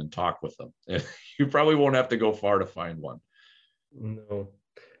salesperson and talk with them. You probably won't have to go far to find one. No.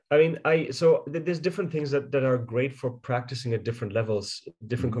 I mean, so there's different things that are great for practicing at different levels,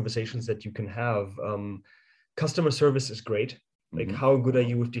 different conversations that you can have. Customer service is great. Like, how good are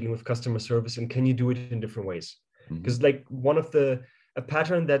you with dealing with customer service, and can you do it in different ways? Because like a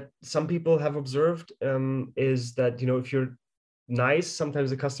pattern that some people have observed is that, if you're nice, sometimes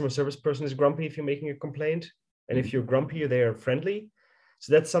the customer service person is grumpy if you're making a complaint. And if you're grumpy, they are friendly.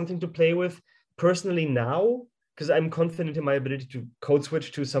 So that's something to play with. Personally now, because I'm confident in my ability to code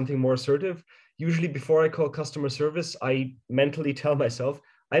switch to something more assertive, usually before I call customer service, I mentally tell myself,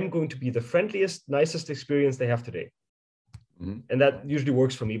 I'm going to be the friendliest, nicest experience they have today. And that usually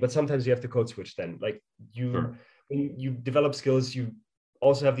works for me, but sometimes you have to code switch then. Like when you develop skills, you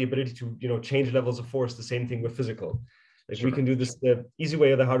also have the ability to, change levels of force, the same thing with physical. Like we can do this the easy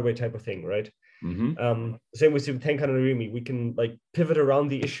way or the hard way type of thing, right? Same with Tenkan and IRIMI. We can like pivot around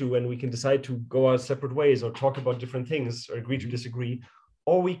the issue and we can decide to go our separate ways or talk about different things or agree to disagree,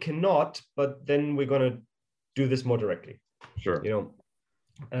 or we cannot, but then we're going to do this more directly. Sure.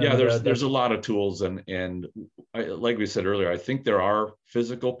 There's a lot of tools, and like we said earlier, I think there are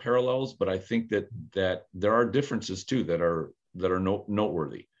physical parallels, but I think that there are differences too that are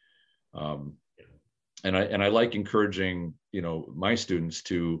noteworthy. And I like encouraging, my students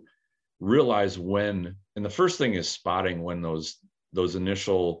to realize when, and the first thing is spotting when those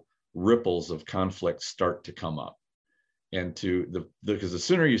initial ripples of conflict start to come up. And because the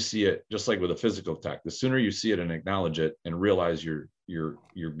sooner you see it, just like with a physical attack, the sooner you see it and acknowledge it and realize you're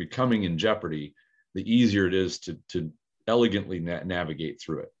becoming in jeopardy, the easier it is to elegantly navigate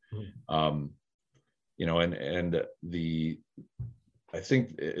through it. I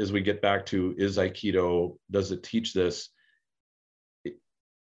think as we get back to, is Aikido, does it teach this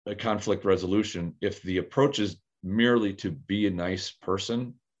a conflict resolution? If the approach is merely to be a nice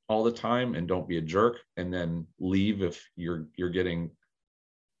person all the time and don't be a jerk, and then leave if you're getting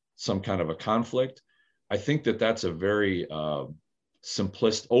some kind of a conflict, I think that's a very overly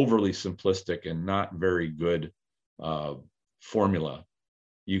simplistic and not very good formula.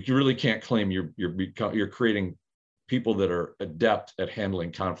 you really can't claim you're creating people that are adept at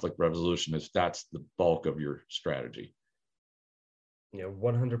handling conflict resolution if that's the bulk of your strategy. Yeah,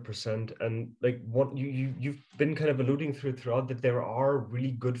 100%. And like what you've been kind of alluding throughout that there are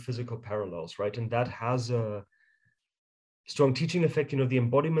really good physical parallels, right? And that has a strong teaching effect. The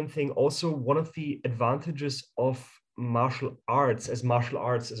embodiment thing. Also, one of the advantages of martial arts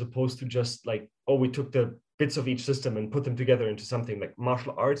as opposed to just like, oh, we took the bits of each system and put them together into something. Like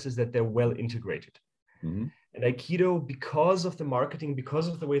martial arts is that they're well integrated. Mm-hmm. And Aikido, because of the marketing, because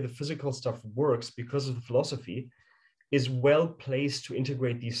of the way the physical stuff works, because of the philosophy, is well placed to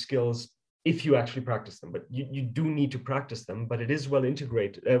integrate these skills if you actually practice them. But you do need to practice them, but it is well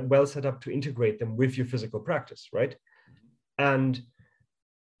integrated, well set up to integrate them with your physical practice, right? And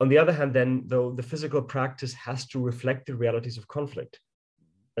on the other hand, then, though, the physical practice has to reflect the realities of conflict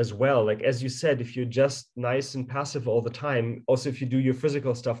as well. Like, as you said, if you're just nice and passive all the time, also if you do your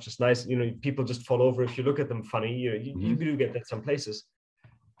physical stuff just nice, people just fall over if you look at them funny, you do get that some places.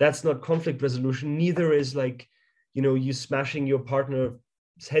 That's not conflict resolution. Neither is like, you smashing your partner's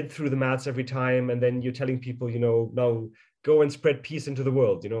head through the mats every time, and then you're telling people, no, go and spread peace into the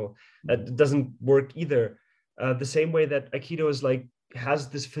world. That doesn't work either. The same way that Aikido is like, has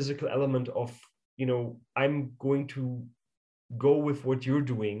this physical element of, I'm going to go with what you're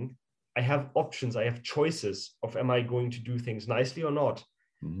doing. I have options. I have choices of, am I going to do things nicely or not?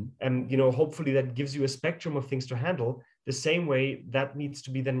 Mm-hmm. And, hopefully that gives you a spectrum of things to handle. The same way that needs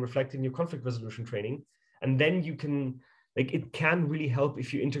to be then reflected in your conflict resolution training. And then you can, like, it can really help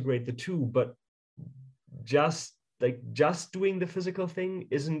if you integrate the two, but just doing the physical thing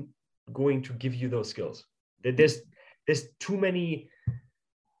isn't going to give you those skills. There's too many,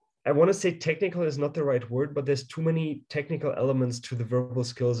 I want to say technical is not the right word, but there's too many technical elements to the verbal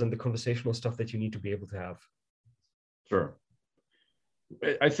skills and the conversational stuff that you need to be able to have. Sure.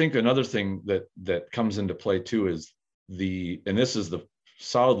 I think another thing that comes into play too is and this is the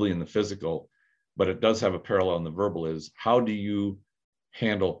solidly in the physical, but it does have a parallel in the verbal, is how do you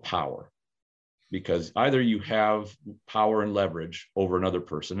handle power? Because either you have power and leverage over another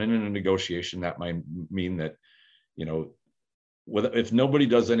person, and in a negotiation that might mean that, if nobody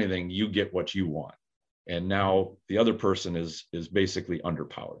does anything, you get what you want. And now the other person is basically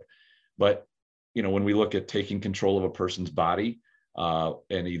underpowered. But, when we look at taking control of a person's body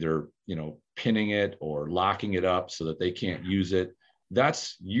and either, pinning it or locking it up so that they can't use it,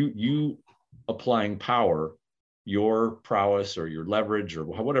 that's you applying power, your prowess or your leverage or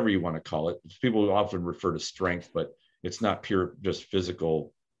whatever you want to call it. People often refer to strength, but it's not pure just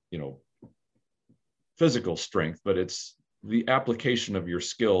physical strength, but it's the application of your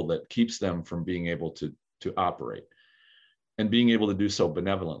skill that keeps them from being able to operate and being able to do so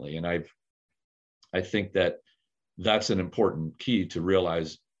benevolently. And I think that's an important key to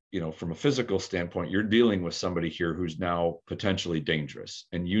realize, from a physical standpoint, you're dealing with somebody here who's now potentially dangerous,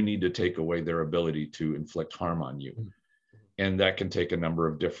 and you need to take away their ability to inflict harm on you. And that can take a number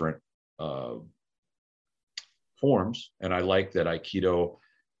of different forms. And I like that Aikido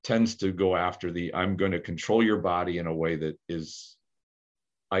tends to go after I'm going to control your body in a way that is,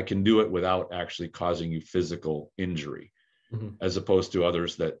 I can do it without actually causing you physical injury, as opposed to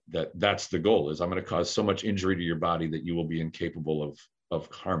others that's the goal, is I'm going to cause so much injury to your body that you will be incapable of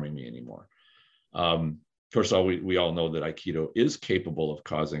harming me anymore. Of course, we all know that Aikido is capable of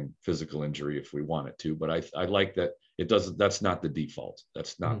causing physical injury if we want it to, but I like that it doesn't, that's not the default.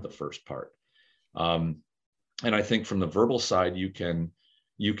 That's not the first part. And I think from the verbal side, you can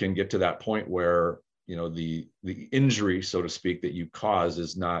get to that point where, the injury, so to speak, that you cause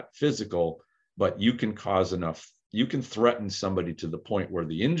is not physical, but you can cause enough, you can threaten somebody to the point where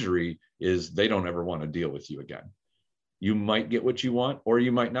the injury is they don't ever want to deal with you again. You might get what you want, or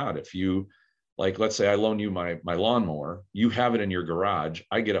you might not. If you, like, let's say I loan you my lawnmower, you have it in your garage,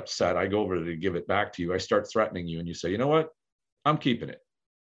 I get upset, I go over to give it back to you, I start threatening you, and you say, you know what, I'm keeping it.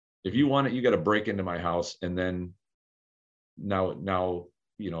 If you want it, you got to break into my house, and then now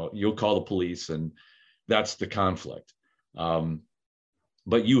you'll call the police, and that's the conflict.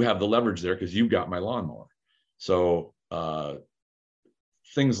 But you have the leverage there because you've got my lawnmower. So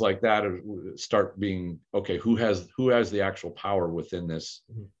things like that start being, okay, who has the actual power within this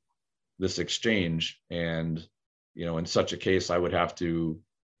exchange? And in such a case, I would have to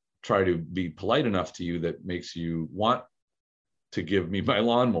try to be polite enough to you that makes you want to give me my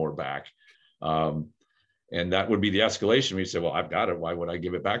lawnmower back. And that would be the escalation. We say, well, I've got it, why would I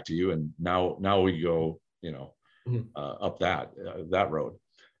give it back to you? And now we go up that road.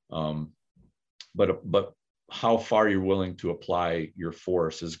 But how far you're willing to apply your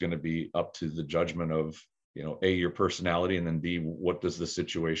force is going to be up to the judgment of A, your personality, and then B, what does the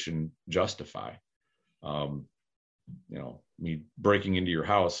situation justify? Me breaking into your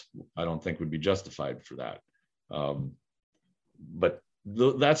house, I don't think would be justified for that. But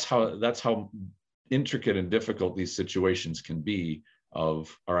that's how intricate and difficult these situations can be.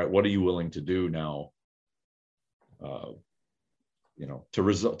 Of, all right, what are you willing to do now? To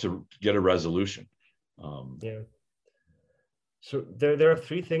get a resolution. Yeah. So there are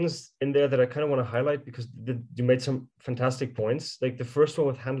three things in there that I kind of want to highlight, because you made some fantastic points. Like the first one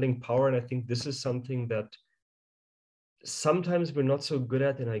with handling power, and I think this is something that sometimes we're not so good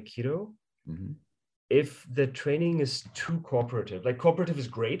at in Aikido. Mm-hmm. If the training is too cooperative, like cooperative is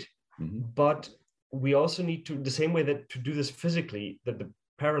great, mm-hmm. but we also need to, the same way that to do this physically, that the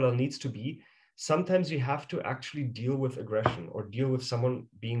parallel needs to be, sometimes you have to actually deal with aggression or deal with someone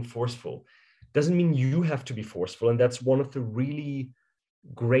being forceful. Doesn't mean you have to be forceful. And that's one of the really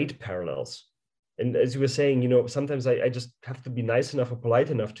great parallels. And as you were saying, sometimes I just have to be nice enough or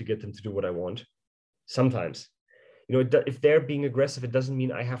polite enough to get them to do what I want. Sometimes, if they're being aggressive, it doesn't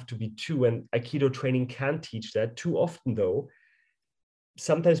mean I have to be too. And Aikido training can teach that. Too often, though,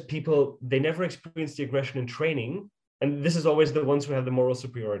 sometimes people, they never experience the aggression in training. And this is always the ones who have the moral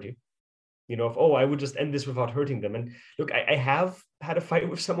superiority. I would just end this without hurting them. And look, I have had a fight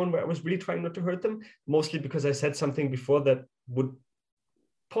with someone where I was really trying not to hurt them, mostly because I said something before that would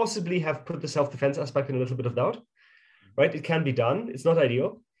possibly have put the self-defense aspect in a little bit of doubt, right? It can be done. It's not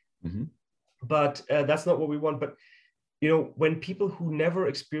ideal, mm-hmm. but that's not what we want. But, when people who never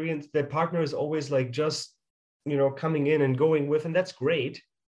experience, their partner is always like just, coming in and going with, and that's great,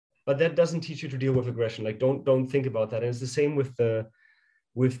 but that doesn't teach you to deal with aggression. Like, don't think about that. And it's the same with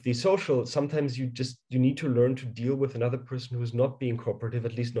the social. Sometimes you need to learn to deal with another person who's not being cooperative,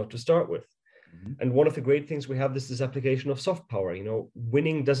 at least not to start with. Mm-hmm. And one of the great things we have is this application of soft power.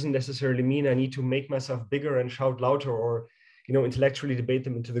 Winning doesn't necessarily mean I need to make myself bigger and shout louder or, intellectually debate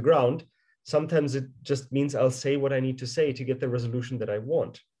them into the ground. Sometimes it just means I'll say what I need to say to get the resolution that I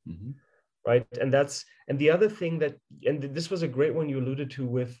want. Mm-hmm. Right. And the other thing and this was a great one you alluded to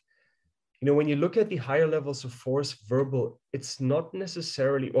with, when you look at the higher levels of force, verbal, it's not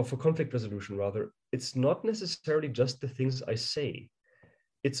necessarily, or for conflict resolution rather, it's not necessarily just the things I say.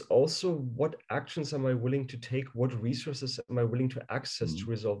 It's also what actions am I willing to take? What resources am I willing to access to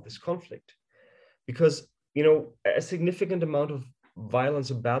resolve this conflict? Because, a significant amount of violence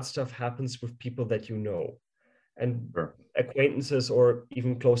or bad stuff happens with people that and Sure. acquaintances or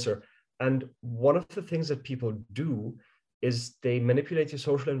even closer. And one of the things that people do is they manipulate your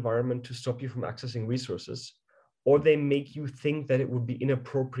social environment to stop you from accessing resources, or they make you think that it would be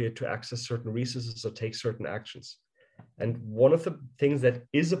inappropriate to access certain resources or take certain actions. And one of the things that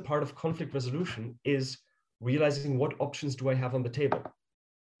is a part of conflict resolution is realizing what options do I have on the table.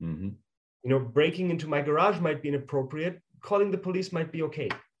 Mm-hmm. Breaking into my garage might be inappropriate. Calling the police might be okay.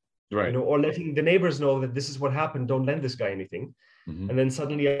 Right. Or letting the neighbors know that this is what happened. Don't lend this guy anything. Mm-hmm. And then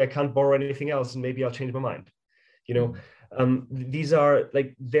suddenly I can't borrow anything else, and maybe I'll change my mind. These are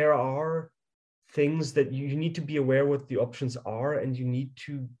there are things that you need to be aware what the options are, and you need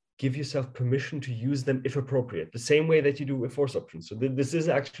to give yourself permission to use them if appropriate, the same way that you do with force options. So this is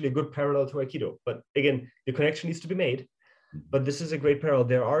actually a good parallel to Aikido. But again, the connection needs to be made. But this is a great parallel.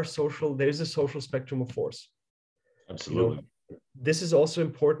 There is a social spectrum of force. Absolutely. This is also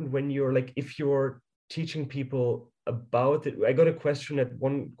important when you're if you're teaching people about it. I got a question at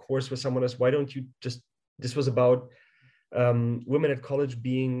one course where someone asked, why don't you just, this was about women at college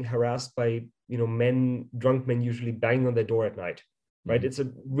being harassed by, drunk men usually banging on their door at night, right? Mm-hmm. It's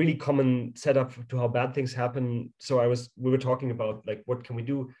a really common setup to how bad things happen. So we were talking about what can we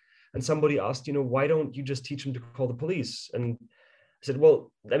do? And somebody asked, why don't you just teach them to call the police? And I said,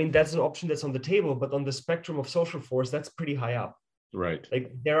 well, that's an option that's on the table, but on the spectrum of social force, that's pretty high up. Right.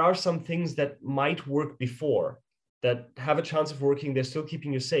 There are some things that might work before that have a chance of working. They're still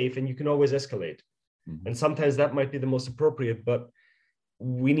keeping you safe, and you can always escalate. Mm-hmm. And sometimes that might be the most appropriate, but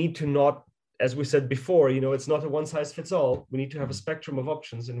we need to not, as we said before, it's not a one size fits all. We need to have a spectrum of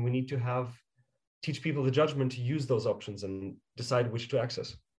options, and we need to teach people the judgment to use those options and decide which to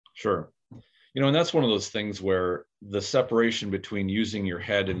access. Sure. And that's one of those things where the separation between using your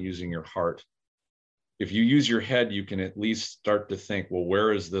head and using your heart, if you use your head, you can at least start to think, well,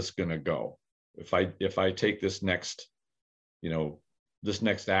 where is this going to go? If I take this next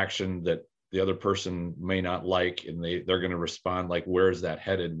action that the other person may not like, and they're going to respond where is that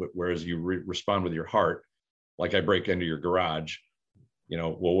headed? Whereas you respond with your heart, I break into your garage,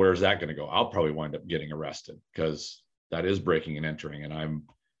 well, where is that going to go? I'll probably wind up getting arrested because that is breaking and entering, and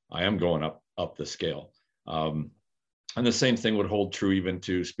I am going up the scale. And the same thing would hold true even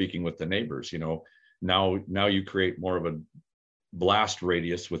to speaking with the neighbors. now you create more of a blast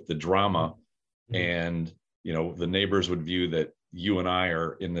radius with the drama. And the neighbors would view that you and I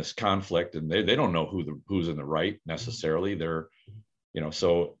are in this conflict, and they don't know who's in the right necessarily. They're,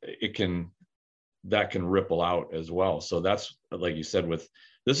 so that can ripple out as well. So that's, like you said,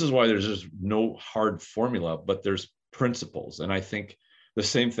 this is why there's just no hard formula, but there's principles. And I think the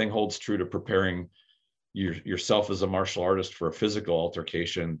same thing holds true to preparing yourself as a martial artist for a physical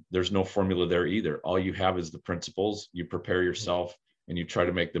altercation. There's no formula there either. All you have is the principles. You prepare yourself and you try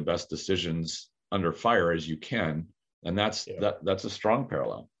to make the best decisions under fire as you can. And that's a strong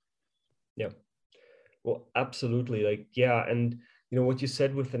parallel. Yeah. Well, absolutely. And what you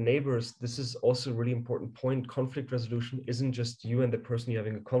said with the neighbors, this is also a really important point. Conflict resolution isn't just you and the person you're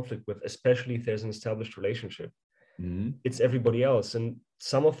having a conflict with, especially if there's an established relationship. Mm-hmm. It's everybody else. And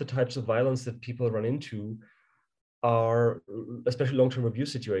some of the types of violence that people run into are, especially long-term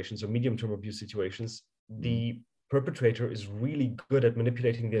abuse situations or medium-term abuse situations, the perpetrator is really good at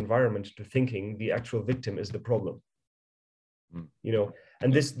manipulating the environment to thinking the actual victim is the problem.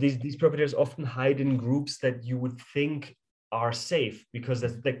 And these perpetrators often hide in groups that you would think are safe, because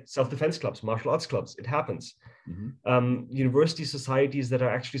that's like self-defense clubs, martial arts clubs. It happens. Mm-hmm. University societies that are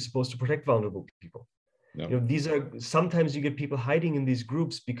actually supposed to protect vulnerable people. Yep. These are, sometimes you get people hiding in these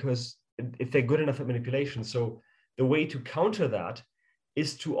groups because if they're good enough at manipulation. So the way to counter that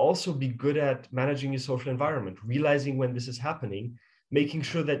is to also be good at managing your social environment, realizing when this is happening, making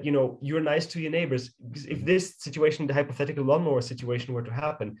sure that, you're nice to your neighbors. Because if this situation, the hypothetical lawnmower situation, were to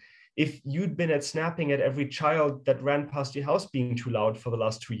happen, if you'd been at snapping at every child that ran past your house being too loud for the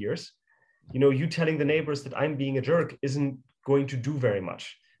last 2 years, you telling the neighbors that I'm being a jerk isn't going to do very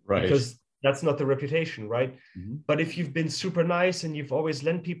much. Right. Because that's not the reputation, right? Mm-hmm. But if you've been super nice and you've always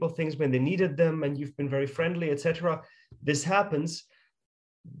lent people things when they needed them and you've been very friendly, etc., this happens,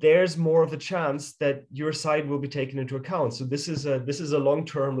 there's more of a chance that your side will be taken into account. So this is a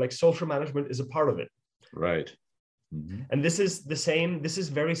long-term, like, social management is a part of it. Right. Mm-hmm. And this is the same, this is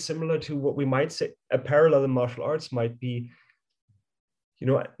very similar to what we might say a parallel in martial arts might be,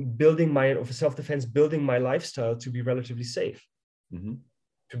 building for self-defense, building my lifestyle to be relatively safe. Mm-hmm.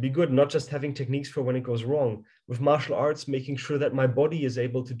 To be good, not just having techniques for when it goes wrong. With martial arts, making sure that my body is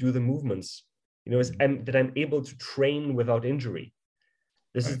able to do the movements, that I'm able to train without injury.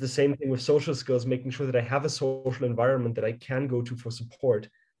 This is the same thing with social skills, making sure that I have a social environment that I can go to for support,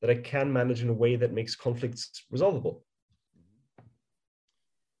 that I can manage in a way that makes conflicts resolvable.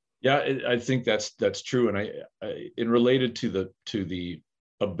 Yeah, I think that's true. And in related to the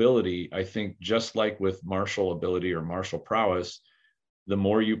ability, I think just like with martial ability or martial prowess, the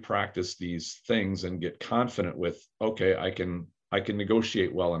more you practice these things and get confident with, okay, I can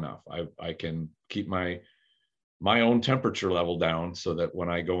negotiate well enough. I can keep my own temperature level down so that when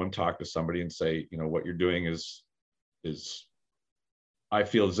I go and talk to somebody and say, what you're doing is I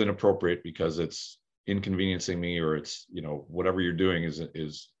feel is inappropriate because it's inconveniencing me, or it's, whatever you're doing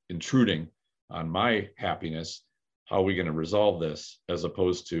is intruding on my happiness. How are we going to resolve this, as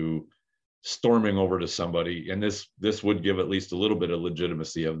opposed to storming over to somebody? And this would give at least a little bit of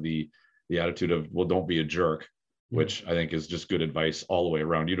legitimacy of the attitude of, well, don't be a jerk, which I think is just good advice all the way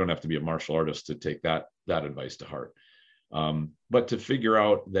around. You don't have to be a martial artist to take that advice to heart. But to figure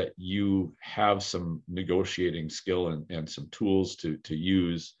out that you have some negotiating skill and some tools to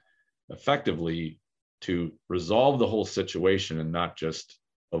use effectively to resolve the whole situation and not just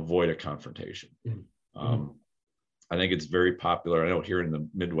avoid a confrontation. I think it's very popular. I know here in the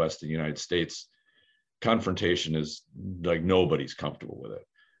Midwest in the United States, confrontation is like nobody's comfortable with it.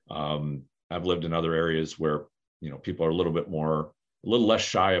 I've lived in other areas where, people are a little less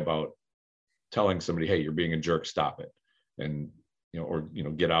shy about telling somebody, hey, you're being a jerk, stop it. And, or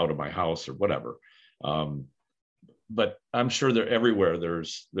get out of my house or whatever. But I'm sure that everywhere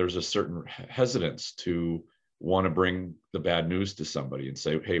there's a certain hesitance to want to bring the bad news to somebody and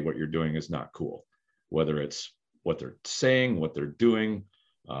say, hey, what you're doing is not cool, whether it's what they're saying, what they're doing,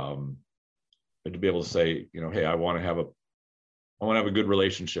 and to be able to say, hey, I want to have a good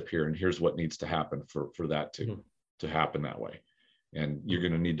relationship here, and here's what needs to happen for that to happen that way. And you're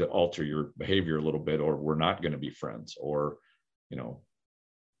going to need to alter your behavior a little bit, or we're not going to be friends, or,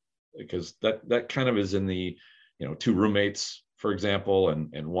 because that kind of is in the, two roommates, for example,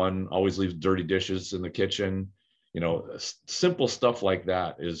 and one always leaves dirty dishes in the kitchen. Simple stuff like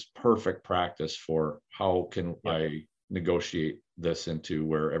that is perfect practice for how can I negotiate this into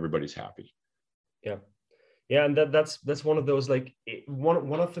where everybody's happy. Yeah, and that's one of those, like,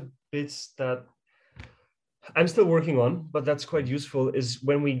 one of the bits that I'm still working on, but that's quite useful, is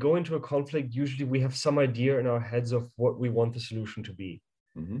when we go into a conflict, usually we have some idea in our heads of what we want the solution to be.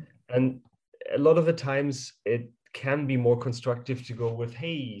 Mm-hmm. And a lot of the times it can be more constructive to go with,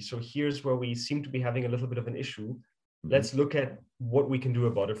 hey, so here's where we seem to be having a little bit of an issue. Let's look at what we can do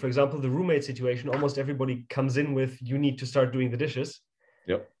about it. For example, the roommate situation, almost everybody comes in with, you need to start doing the dishes.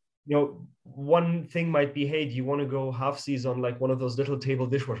 Yep. You know, one thing might be, hey, do you want to go half-seas on like one of those little table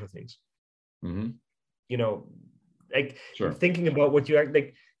dishwasher things? You know, like thinking about what you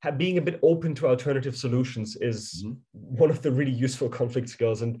like, being a bit open to alternative solutions is one of the really useful conflict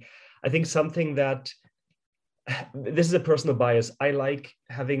skills. And I think something that, this is a personal bias, I like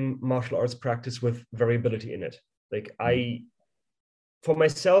having martial arts practice with variability in it. Like for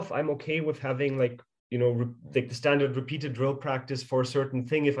myself, I'm okay with having like, you know, like the standard repeated drill practice for a certain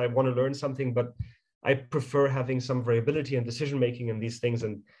thing if I want to learn something, but I prefer having some variability and decision-making in these things.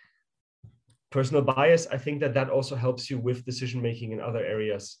 And personal bias, I think that also helps you with decision-making in other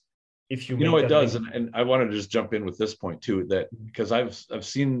areas. If you know, it does. And I want to just jump in with this point too, that because I've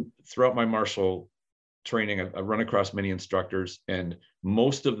seen throughout my martial training, I've run across many instructors, and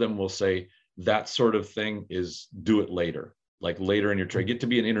most of them will say that sort of thing is do it later, like later in your training, get to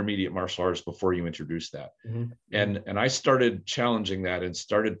be an intermediate martial artist before you introduce that. And I started challenging that and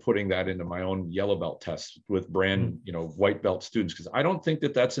started putting that into my own yellow belt tests with brand, you know, white belt students, because I don't think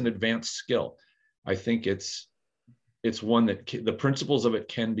that that's an advanced skill. I think it's one that the principles of it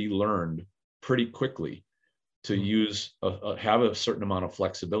can be learned pretty quickly to use, have a certain amount of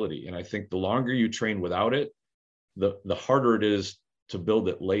flexibility. And I think the longer you train without it, the harder it is to build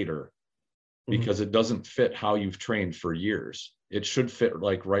it later, because it doesn't fit how you've trained for years. It should fit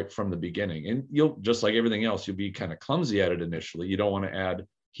like right from the beginning. And you'll, just like everything else, you'll be kind of clumsy at it initially. You don't want to add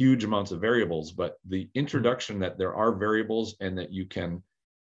huge amounts of variables, but the introduction that there are variables and that you can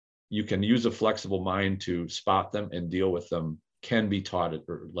use a flexible mind to spot them and deal with them can be taught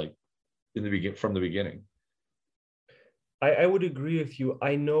like from the beginning. I would agree with you.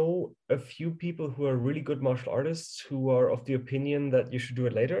 I know a few people who are really good martial artists who are of the opinion that you should do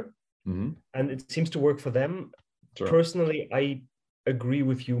it later. And it seems to work for them. Sure. Personally, I agree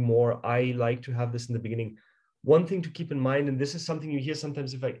with you more. I like to have this in the beginning. One thing to keep in mind, and this is something you hear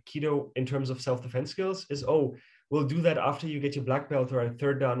sometimes with Aikido in terms of self-defense skills, is, oh, we'll do that after you get your black belt or a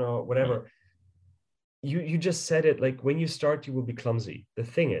third dan or whatever. Right. You just said it, like when you start, you will be clumsy. The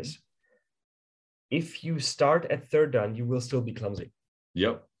thing is, if you start at third dan, you will still be clumsy.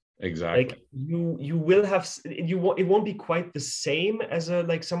 Yep, exactly. Like you will have, it won't be quite the same as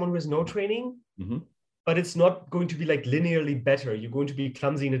like someone who has no training, but it's not going to be like linearly better. You're going to be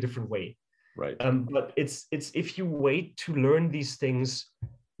clumsy in a different way. Right. But it's if you wait to learn these things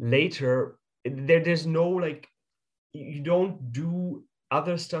later, there's no like, you don't do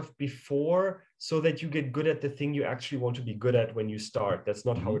other stuff before so that you get good at the thing you actually want to be good at when you start. That's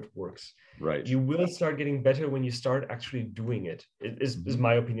not how it works. Right. You will start getting better when you start actually doing it. It is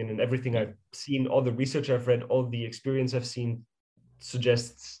my opinion, and everything I've seen, all the research I've read, all the experience I've seen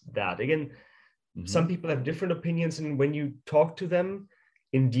suggests that. Again, some people have different opinions, and when you talk to them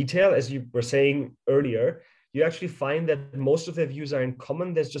in detail, as you were saying earlier, you actually find that most of their views are in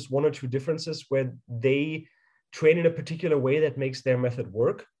common. There's just one or two differences where they train in a particular way that makes their method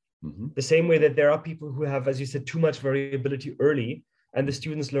work. The same way that there are people who have, as you said, too much variability early, and the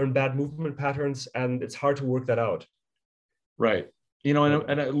students learn bad movement patterns, and it's hard to work that out. Right. You know,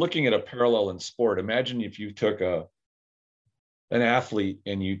 and looking at a parallel in sport, imagine if you took an athlete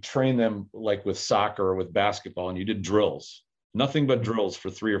and you train them like with soccer or with basketball, and you did drills, nothing but drills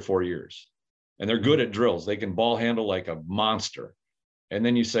for 3 or 4 years. And they're good at drills. They can ball handle like a monster. And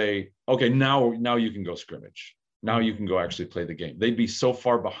then you say, okay, now you can go scrimmage. Now you can go actually play the game. They'd be so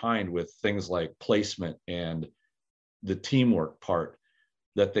far behind with things like placement and the teamwork part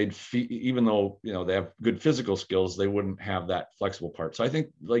that they'd even though, you know, they have good physical skills, they wouldn't have that flexible part. So I think,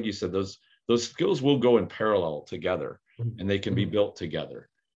 like you said, those skills will go in parallel together, and they can be built together.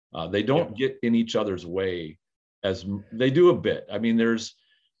 They don't get in each other's way as they do a bit. I mean,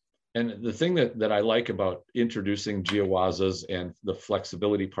 and the thing that I like about introducing jiawazas and the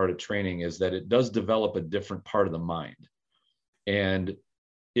flexibility part of training is that it does develop a different part of the mind. And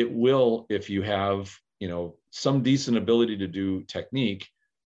it will, if you have, you know, some decent ability to do technique,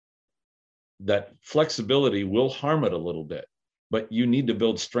 that flexibility will harm it a little bit, but you need to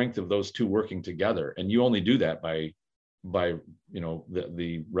build strength of those two working together. And you only do that by you know,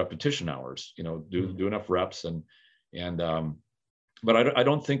 the repetition hours, you know, do enough reps but I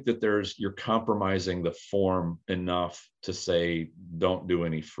don't think that you're compromising the form enough to say don't do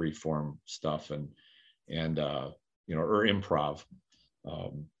any free form stuff and you know, or improv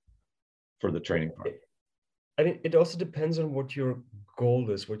for the training part. I mean, it also depends on what your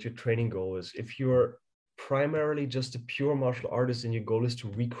goal is, what your training goal is. If you're primarily just a pure martial artist and your goal is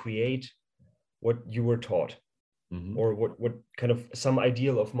to recreate what you were taught, or what kind of some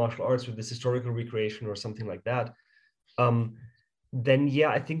ideal of martial arts with this historical recreation or something like that, then yeah,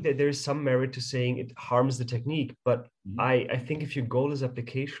 I think that there's some merit to saying it harms the technique. But I think if your goal is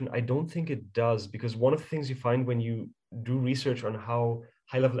application, I don't think it does, because one of the things you find when you do research on how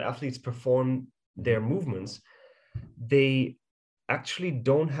high-level athletes perform their movements, they actually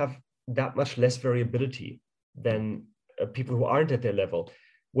don't have that much less variability than people who aren't at their level.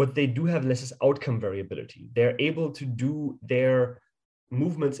 What they do have less is outcome variability. They're able to do their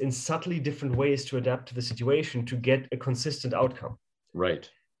movements in subtly different ways to adapt to the situation to get a consistent outcome. Right.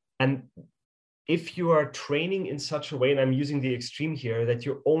 And if you are training in such a way, and I'm using the extreme here, that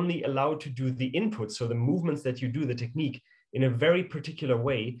you're only allowed to do the input, so the movements that you do, the technique, in a very particular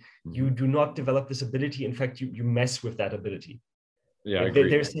way, you do not develop this ability. In fact, you mess with that ability. Yeah, like I agree.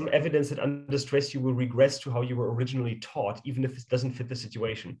 There's some evidence that under stress, you will regress to how you were originally taught, even if it doesn't fit the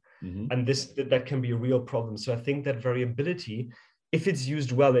situation. And that can be a real problem. So I think that variability, if it's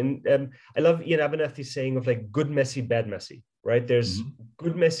used well, and I love Ian Abernethy's saying of like good messy, bad messy, right? There's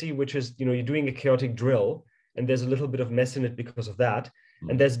good messy, which is, you're doing a chaotic drill and there's a little bit of mess in it because of that.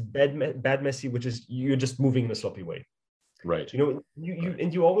 And there's bad messy, which is you're just moving in a sloppy way. Right. You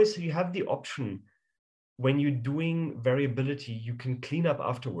have the option when you're doing variability, you can clean up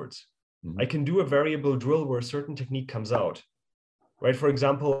afterwards. I can do a variable drill where a certain technique comes out, right? For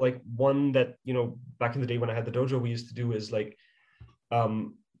example, like one that, back in the day when I had the dojo, we used to do is like,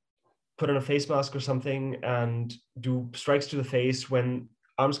 put on a face mask or something and do strikes to the face when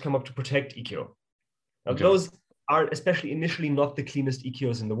arms come up to protect Ikkyo. Now, those are especially initially not the cleanest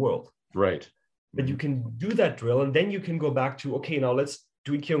Ikkyos in the world. Right. But you can do that drill and then you can go back to, okay, now let's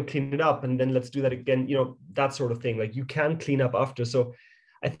do Ikkyo and clean it up. And then let's do that again, that sort of thing. Like you can clean up after. So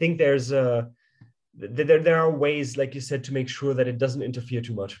I think there are ways, like you said, to make sure that it doesn't interfere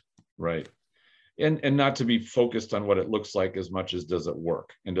too much. Right. And not to be focused on what it looks like as much as does it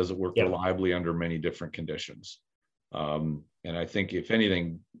work, and does it work reliably under many different conditions. And I think if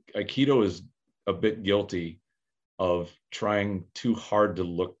anything, Aikido is a bit guilty of trying too hard to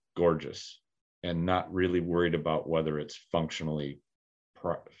look gorgeous and not really worried about whether it's functionally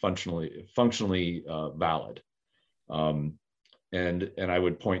valid. And I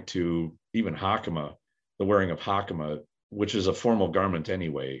would point to even hakama, the wearing of hakama, which is a formal garment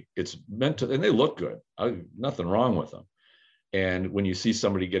anyway. It's meant to, and they look good. Nothing wrong with them. And when you see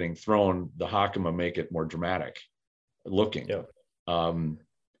somebody getting thrown, the hakama make it more dramatic looking. Yeah.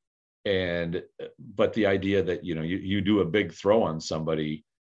 But the idea that you do a big throw on somebody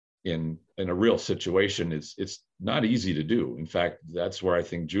in a real situation, it's not easy to do. In fact, that's where I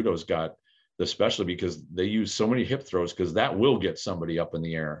think judo's got the specialty, because they use so many hip throws, because that will get somebody up in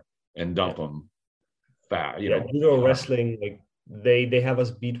the air and dump them. Judo, wrestling, like they have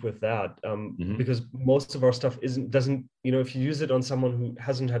us beat with that, because most of our stuff doesn't if you use it on someone who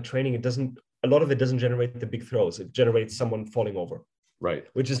hasn't had training, a lot of it doesn't generate the big throws. It generates someone falling over, right?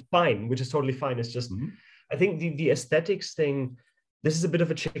 Which is totally fine. It's just I think the aesthetics thing, this is a bit of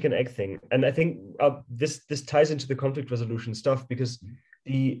a chicken egg thing, and I think this ties into the conflict resolution stuff, because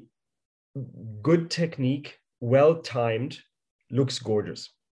the good technique, well timed, looks gorgeous.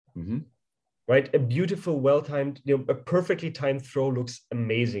 Right? A beautiful, well-timed, a perfectly timed throw looks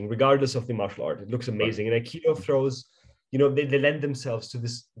amazing, regardless of the martial art. It looks amazing. And Aikido throws, they lend themselves to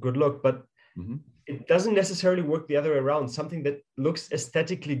this good look, but it doesn't necessarily work the other way around. Something that looks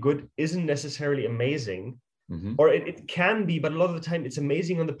aesthetically good isn't necessarily amazing, or it can be, but a lot of the time it's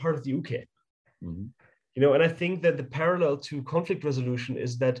amazing on the part of the uke. And I think that the parallel to conflict resolution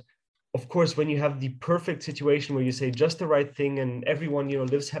is that, of course, when you have the perfect situation where you say just the right thing and everyone,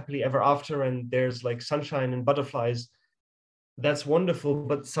 lives happily ever after, and there's like sunshine and butterflies, that's wonderful.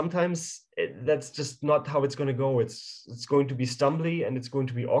 But sometimes that's just not how it's going to go. It's going to be stumbly and it's going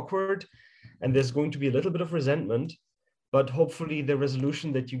to be awkward, and there's going to be a little bit of resentment. But hopefully the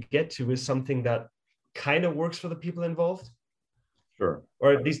resolution that you get to is something that kind of works for the people involved. Sure.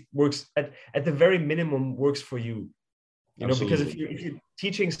 Or at least works at the very minimum, works for you. Because if you're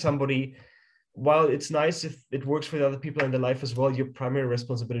teaching somebody, while it's nice if it works for the other people in their life as well, your primary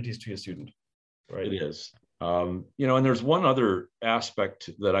responsibility is to your student, right? It is. And there's one other aspect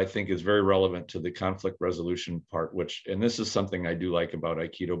that I think is very relevant to the conflict resolution part, and this is something I do like about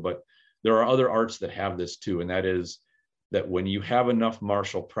Aikido, but there are other arts that have this too, and that is that when you have enough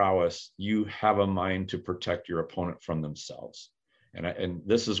martial prowess, you have a mind to protect your opponent from themselves. And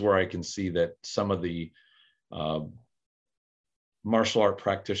this is where I can see that some of the martial art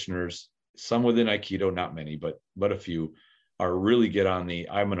practitioners, some within Aikido, not many, but a few, are really get on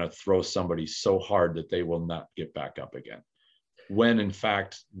I'm going to throw somebody so hard that they will not get back up again. when in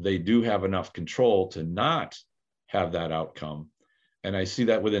fact they do have enough control to not have that outcome. And I see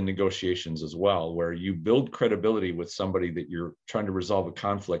that within negotiations as well, where you build credibility with somebody that you're trying to resolve a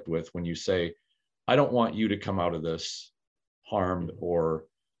conflict with when you say, I don't want you to come out of this harmed, or,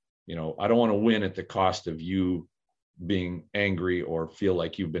 you know, I don't want to win at the cost of you being angry or feel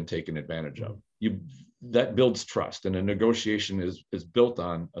like you've been taken advantage of. That builds trust, and a negotiation is built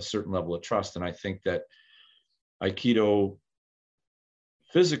on a certain level of trust. And I think that Aikido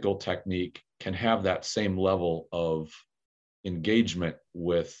physical technique can have that same level of engagement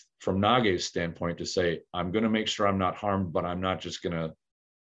with, from Nage's standpoint, to say, I'm going to make sure I'm not harmed, but I'm not just going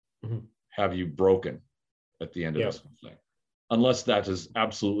to have you broken at the end of this thing, unless that is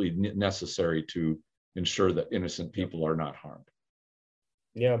absolutely necessary to ensure that innocent people are not harmed.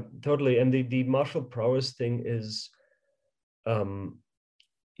 Yeah, totally. And the martial prowess thing is,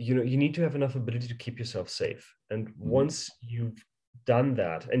 you know, you need to have enough ability to keep yourself safe. And once you've done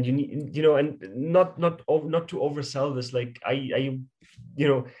that, and you need, you know, and not to oversell this, like I you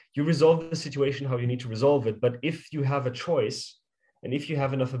know, you resolve the situation how you need to resolve it. But if you have a choice, and if you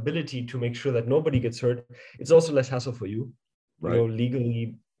have enough ability to make sure that nobody gets hurt, it's also less hassle for you, you know,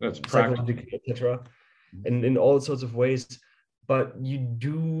 legally, psychologically, etc., and in all sorts of ways. But you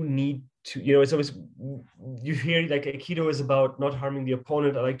do need to, you know, it's always, you hear like Aikido is about not harming the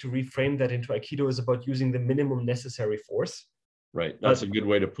opponent. I like to reframe that into Aikido is about using the minimum necessary force. Right. That's a good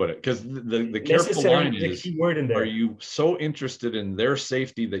way to put it. Because the careful line is, are you so interested in their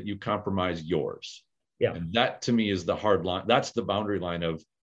safety that you compromise yours? Yeah. And that to me is the hard line. That's the boundary line of,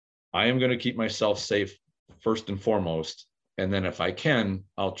 I am going to keep myself safe first and foremost. And then if I can,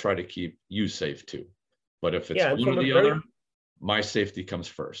 I'll try to keep you safe too. But if it's one or the other, my safety comes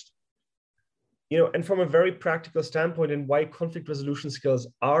first. You know, and from a very practical standpoint, and why conflict resolution skills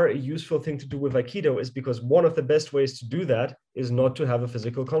are a useful thing to do with Aikido is because one of the best ways to do that is not to have a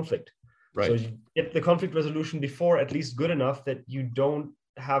physical conflict. Right. So you get the conflict resolution before at least good enough that you don't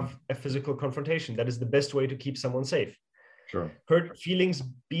have a physical confrontation. That is the best way to keep someone safe. Sure. Hurt feelings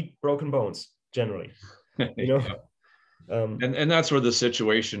beat broken bones, generally. You know? And that's where the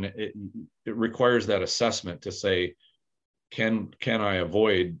situation, it requires that assessment to say, can I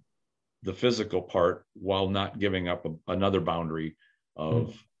avoid the physical part while not giving up another boundary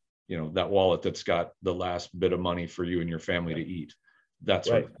of, you know, that wallet that's got the last bit of money for you and your family to eat. That's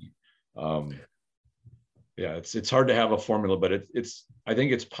right. Yeah, it's hard to have a formula, but I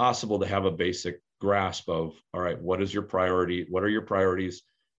think it's possible to have a basic grasp of, all right, what is your priority? What are your priorities?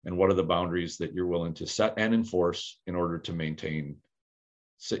 And what are the boundaries that you're willing to set and enforce in order to maintain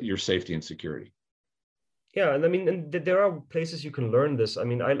your safety and security? Yeah, and I mean, and there are places you can learn this. I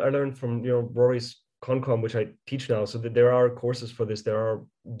mean, I learned from, you know, Rory's Concom, which I teach now, so that there are courses for this. There are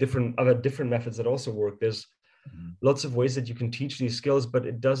other different methods that also work. There's lots of ways that you can teach these skills, but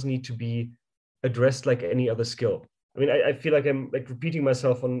it does need to be addressed like any other skill. I mean, I feel like I'm like repeating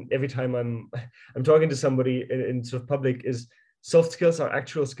myself on every time I'm talking to somebody in sort of public. Is soft skills are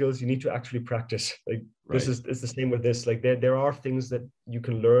actual skills you need to actually practice. Like this is the same with this. Like there are things that you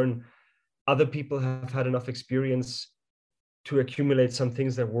can learn. Other people have had enough experience to accumulate some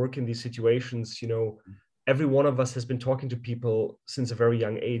things that work in these situations. You know, every one of us has been talking to people since a very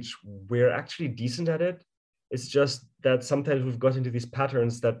young age. We're actually decent at it. It's just that sometimes we've got into these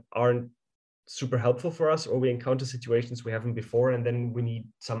patterns that aren't super helpful for us, or we encounter situations we haven't before, and then we need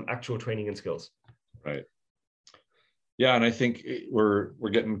some actual training and skills. Right. Yeah, and I think we're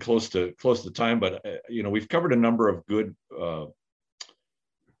getting close to time, but you know, we've covered a number of good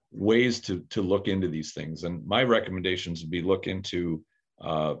ways to look into these things, and my recommendations would be look into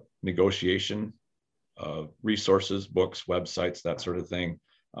negotiation resources, books, websites, that sort of thing.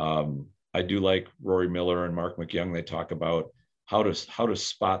 I do like Rory Miller and Mark McYoung. They talk about how to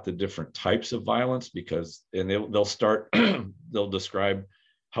spot the different types of violence, because they'll start they'll describe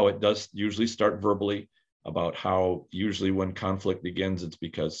how it does usually start verbally, about how usually when conflict begins, it's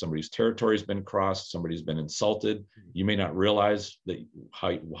because somebody's territory has been crossed, somebody's been insulted. You may not realize that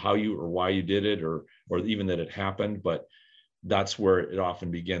how you or why you did it, or even that it happened, but that's where it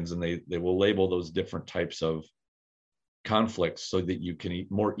often begins. And they will label those different types of conflicts so that you can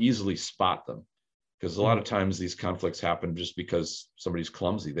more easily spot them. Because a lot of times these conflicts happen just because somebody's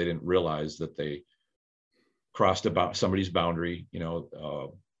clumsy. They didn't realize that they crossed about somebody's boundary, you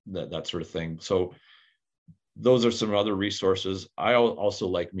know, that sort of thing. So those are some other resources. I also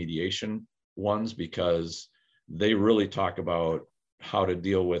like mediation ones, because they really talk about how to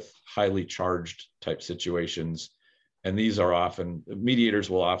deal with highly charged type situations. And these are often, mediators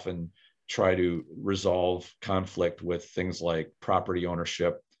will often try to resolve conflict with things like property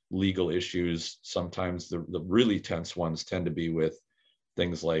ownership, legal issues. Sometimes the really tense ones tend to be with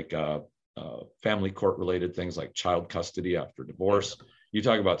things like family court related things like child custody after divorce. You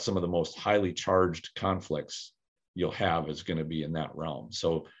talk about some of the most highly charged conflicts you'll have is going to be in that realm.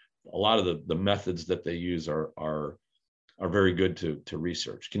 So a lot of the methods that they use are very good to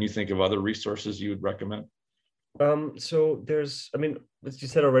research. Can you think of other resources you would recommend? So there's, I mean, as you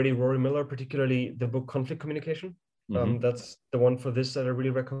said already, Rory Miller, particularly the book Conflict Communication. That's the one for this that I really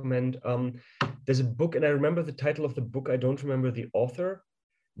recommend. There's a book, and I remember the title of the book. I don't remember the author.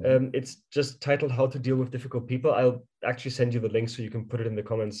 It's just titled How to Deal with Difficult People. I'll actually send you the link so you can put it in the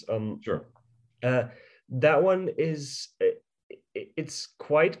comments. Sure. That one is, it's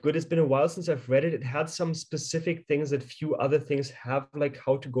quite good. It's been a while since I've read it. It had some specific things that few other things have, like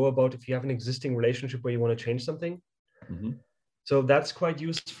how to go about if you have an existing relationship where you want to change something. So that's quite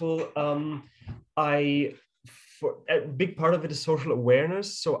useful. For a big part of it is social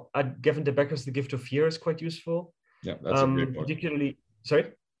awareness. So Gavin de Becker's The Gift of Fear is quite useful. Yeah, that's a great book. Particularly,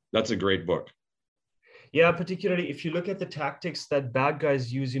 sorry? That's a great book. Yeah, particularly if you look at the tactics that bad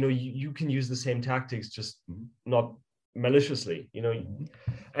guys use, you can use the same tactics, just not maliciously,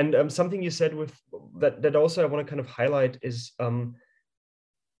 And something you said with that also I want to kind of highlight is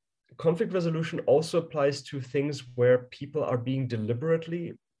conflict resolution also applies to things where people are being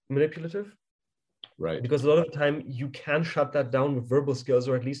deliberately manipulative. Right. Because a lot of the time you can shut that down with verbal skills,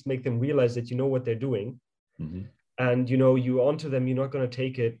 or at least make them realize that you know what they're doing. And you're onto them, you're not going to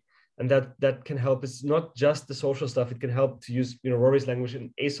take it. And that can help. It's not just the social stuff. It can help to use, Rory's language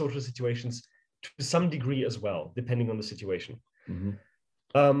in asocial situations to some degree as well, depending on the situation.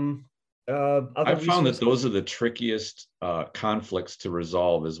 I found that those are the trickiest conflicts to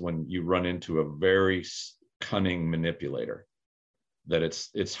resolve, is when you run into a very cunning manipulator. That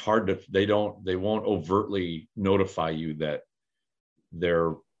it's hard to, they won't overtly notify you that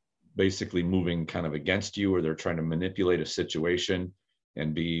they're basically moving kind of against you, or they're trying to manipulate a situation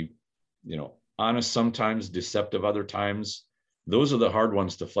and be, honest sometimes, deceptive other times. Those are the hard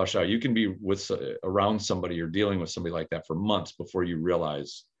ones to flush out. You can be around somebody or dealing with somebody like that for months before you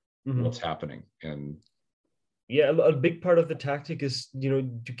realize what's happening. And yeah, a big part of the tactic is,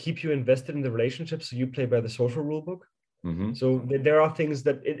 to keep you invested in the relationship. So you play by the social rule book. So there are things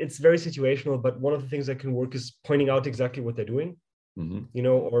that it's very situational, but one of the things that can work is pointing out exactly what they're doing,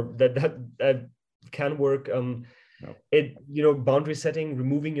 or that can work. Boundary setting,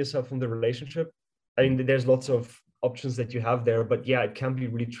 removing yourself from the relationship. I mean, there's lots of options that you have there, but yeah, it can be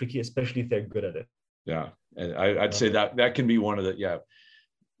really tricky, especially if they're good at it. Yeah. And I'd say that can be one of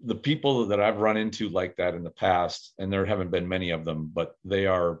the people that I've run into like that in the past, and there haven't been many of them, but they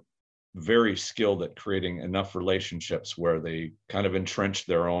are very skilled at creating enough relationships where they kind of entrench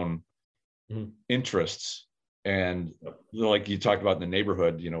their own interests. And like you talked about in the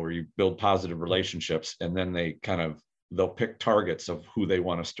neighborhood, where you build positive relationships, and then they'll pick targets of who they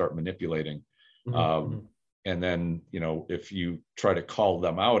want to start manipulating. And then, if you try to call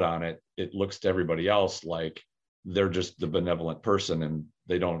them out on it, it looks to everybody else like they're just the benevolent person, and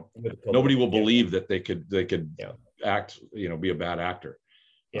nobody will believe that they could act, be a bad actor.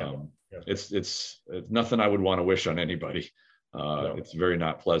 It's nothing I would want to wish on anybody. No. It's very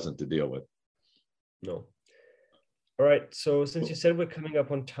not pleasant to deal with. No. All right. So since you said we're coming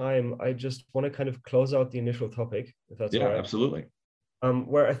up on time, I just want to kind of close out the initial topic, if that's all right. Absolutely.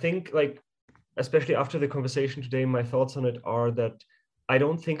 Where I think, especially after the conversation today, my thoughts on it are that I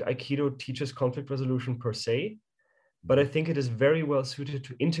don't think Aikido teaches conflict resolution per se, but I think it is very well suited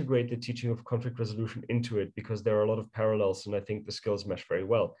to integrate the teaching of conflict resolution into it, because there are a lot of parallels, and I think the skills mesh very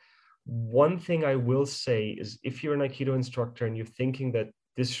well. One thing I will say is, if you're an Aikido instructor and you're thinking that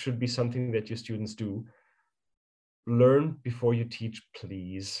this should be something that your students do, learn before you teach,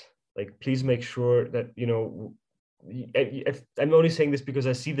 please. Please make sure that, I'm only saying this because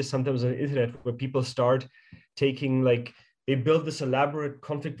I see this sometimes on the internet, where people start taking, they build this elaborate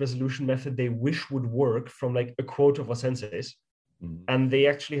conflict resolution method they wish would work from a quote of a sensei's, and they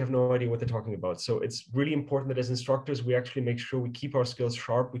actually have no idea what they're talking about. So it's really important that as instructors, we actually make sure we keep our skills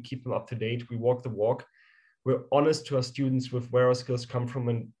sharp, we keep them up to date, we walk the walk, we're honest to our students with where our skills come from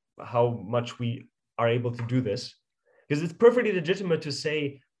and how much we are able to do this. Because it's perfectly legitimate to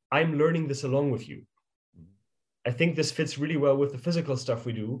say, I'm learning this along with you. I think this fits really well with the physical stuff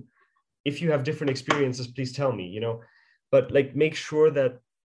we do. If you have different experiences, please tell me, but make sure that,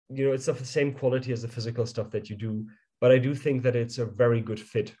 it's of the same quality as the physical stuff that you do. But I do think that it's a very good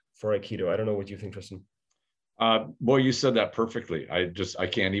fit for Aikido. I don't know what you think, Tristan. Boy, you said that perfectly. I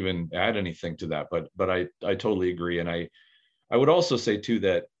can't even add anything to that, but I totally agree. And I would also say too,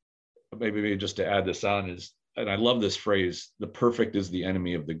 that maybe just to add this on, is and I love this phrase, the perfect is the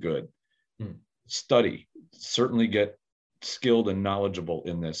enemy of the good. Study, certainly get skilled and knowledgeable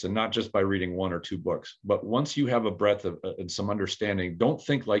in this, and not just by reading 1 or 2 books, but once you have a breadth of and some understanding, don't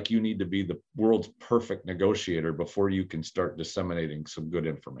think like you need to be the world's perfect negotiator before you can start disseminating some good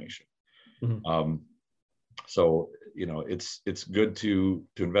information. So, it's good to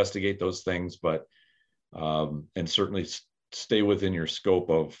investigate those things, but and certainly stay within your scope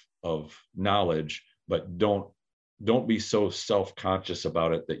of knowledge, but don't be so self-conscious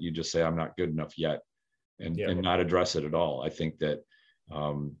about it that you just say, I'm not good enough yet, and not address it at all. I think that,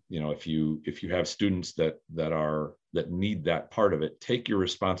 if you have students that need that part of it, take your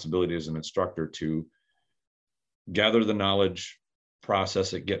responsibility as an instructor to gather the knowledge,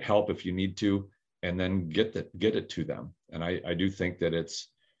 process it, get help if you need to, and then get it to them. And I do think that it's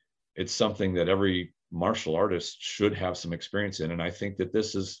something that every martial artist should have some experience in. And I think that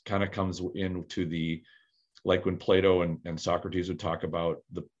this kind of comes into the, like when Plato and Socrates would talk about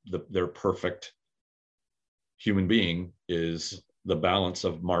their perfect human being is the balance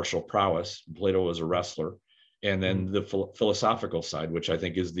of martial prowess. Plato was a wrestler. And then the philosophical side, which I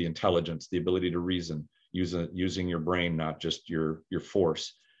think is the intelligence, the ability to reason, using your brain, not just your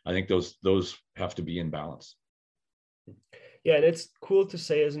force. I think those have to be in balance. Yeah, and it's cool to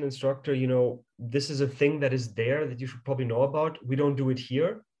say as an instructor, this is a thing that is there that you should probably know about. We don't do it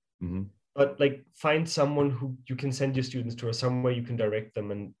here, but like find someone who you can send your students to, or somewhere you can direct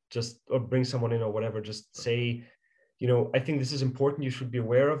them, and or bring someone in or whatever. Just say, I think this is important. You should be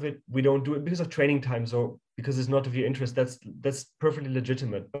aware of it. We don't do it because of training times or because it's not of your interest. That's perfectly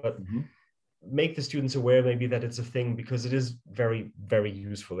legitimate, but make the students aware maybe that it's a thing, because it is very, very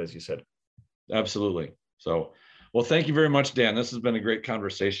useful, as you said. Absolutely. So, well, thank you very much, Dan. This has been a great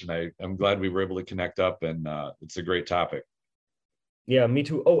conversation. I'm glad we were able to connect up, and it's a great topic. Yeah, me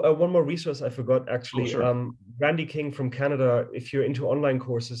too. Oh, one more resource I forgot, actually. Oh, sure. Randy King from Canada, if you're into online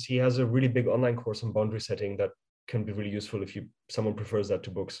courses, he has a really big online course on boundary setting that can be really useful if someone prefers that to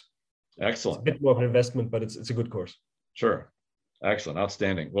books. Excellent. It's a bit more of an investment, but it's a good course. Sure. Excellent.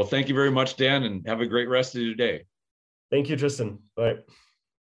 Outstanding. Well, thank you very much, Dan, and have a great rest of your day. Thank you, Tristan. Bye.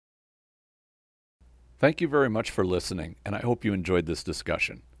 Thank you very much for listening, and I hope you enjoyed this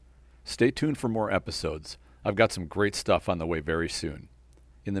discussion. Stay tuned for more episodes. I've got some great stuff on the way very soon.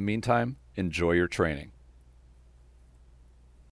 In the meantime, enjoy your training.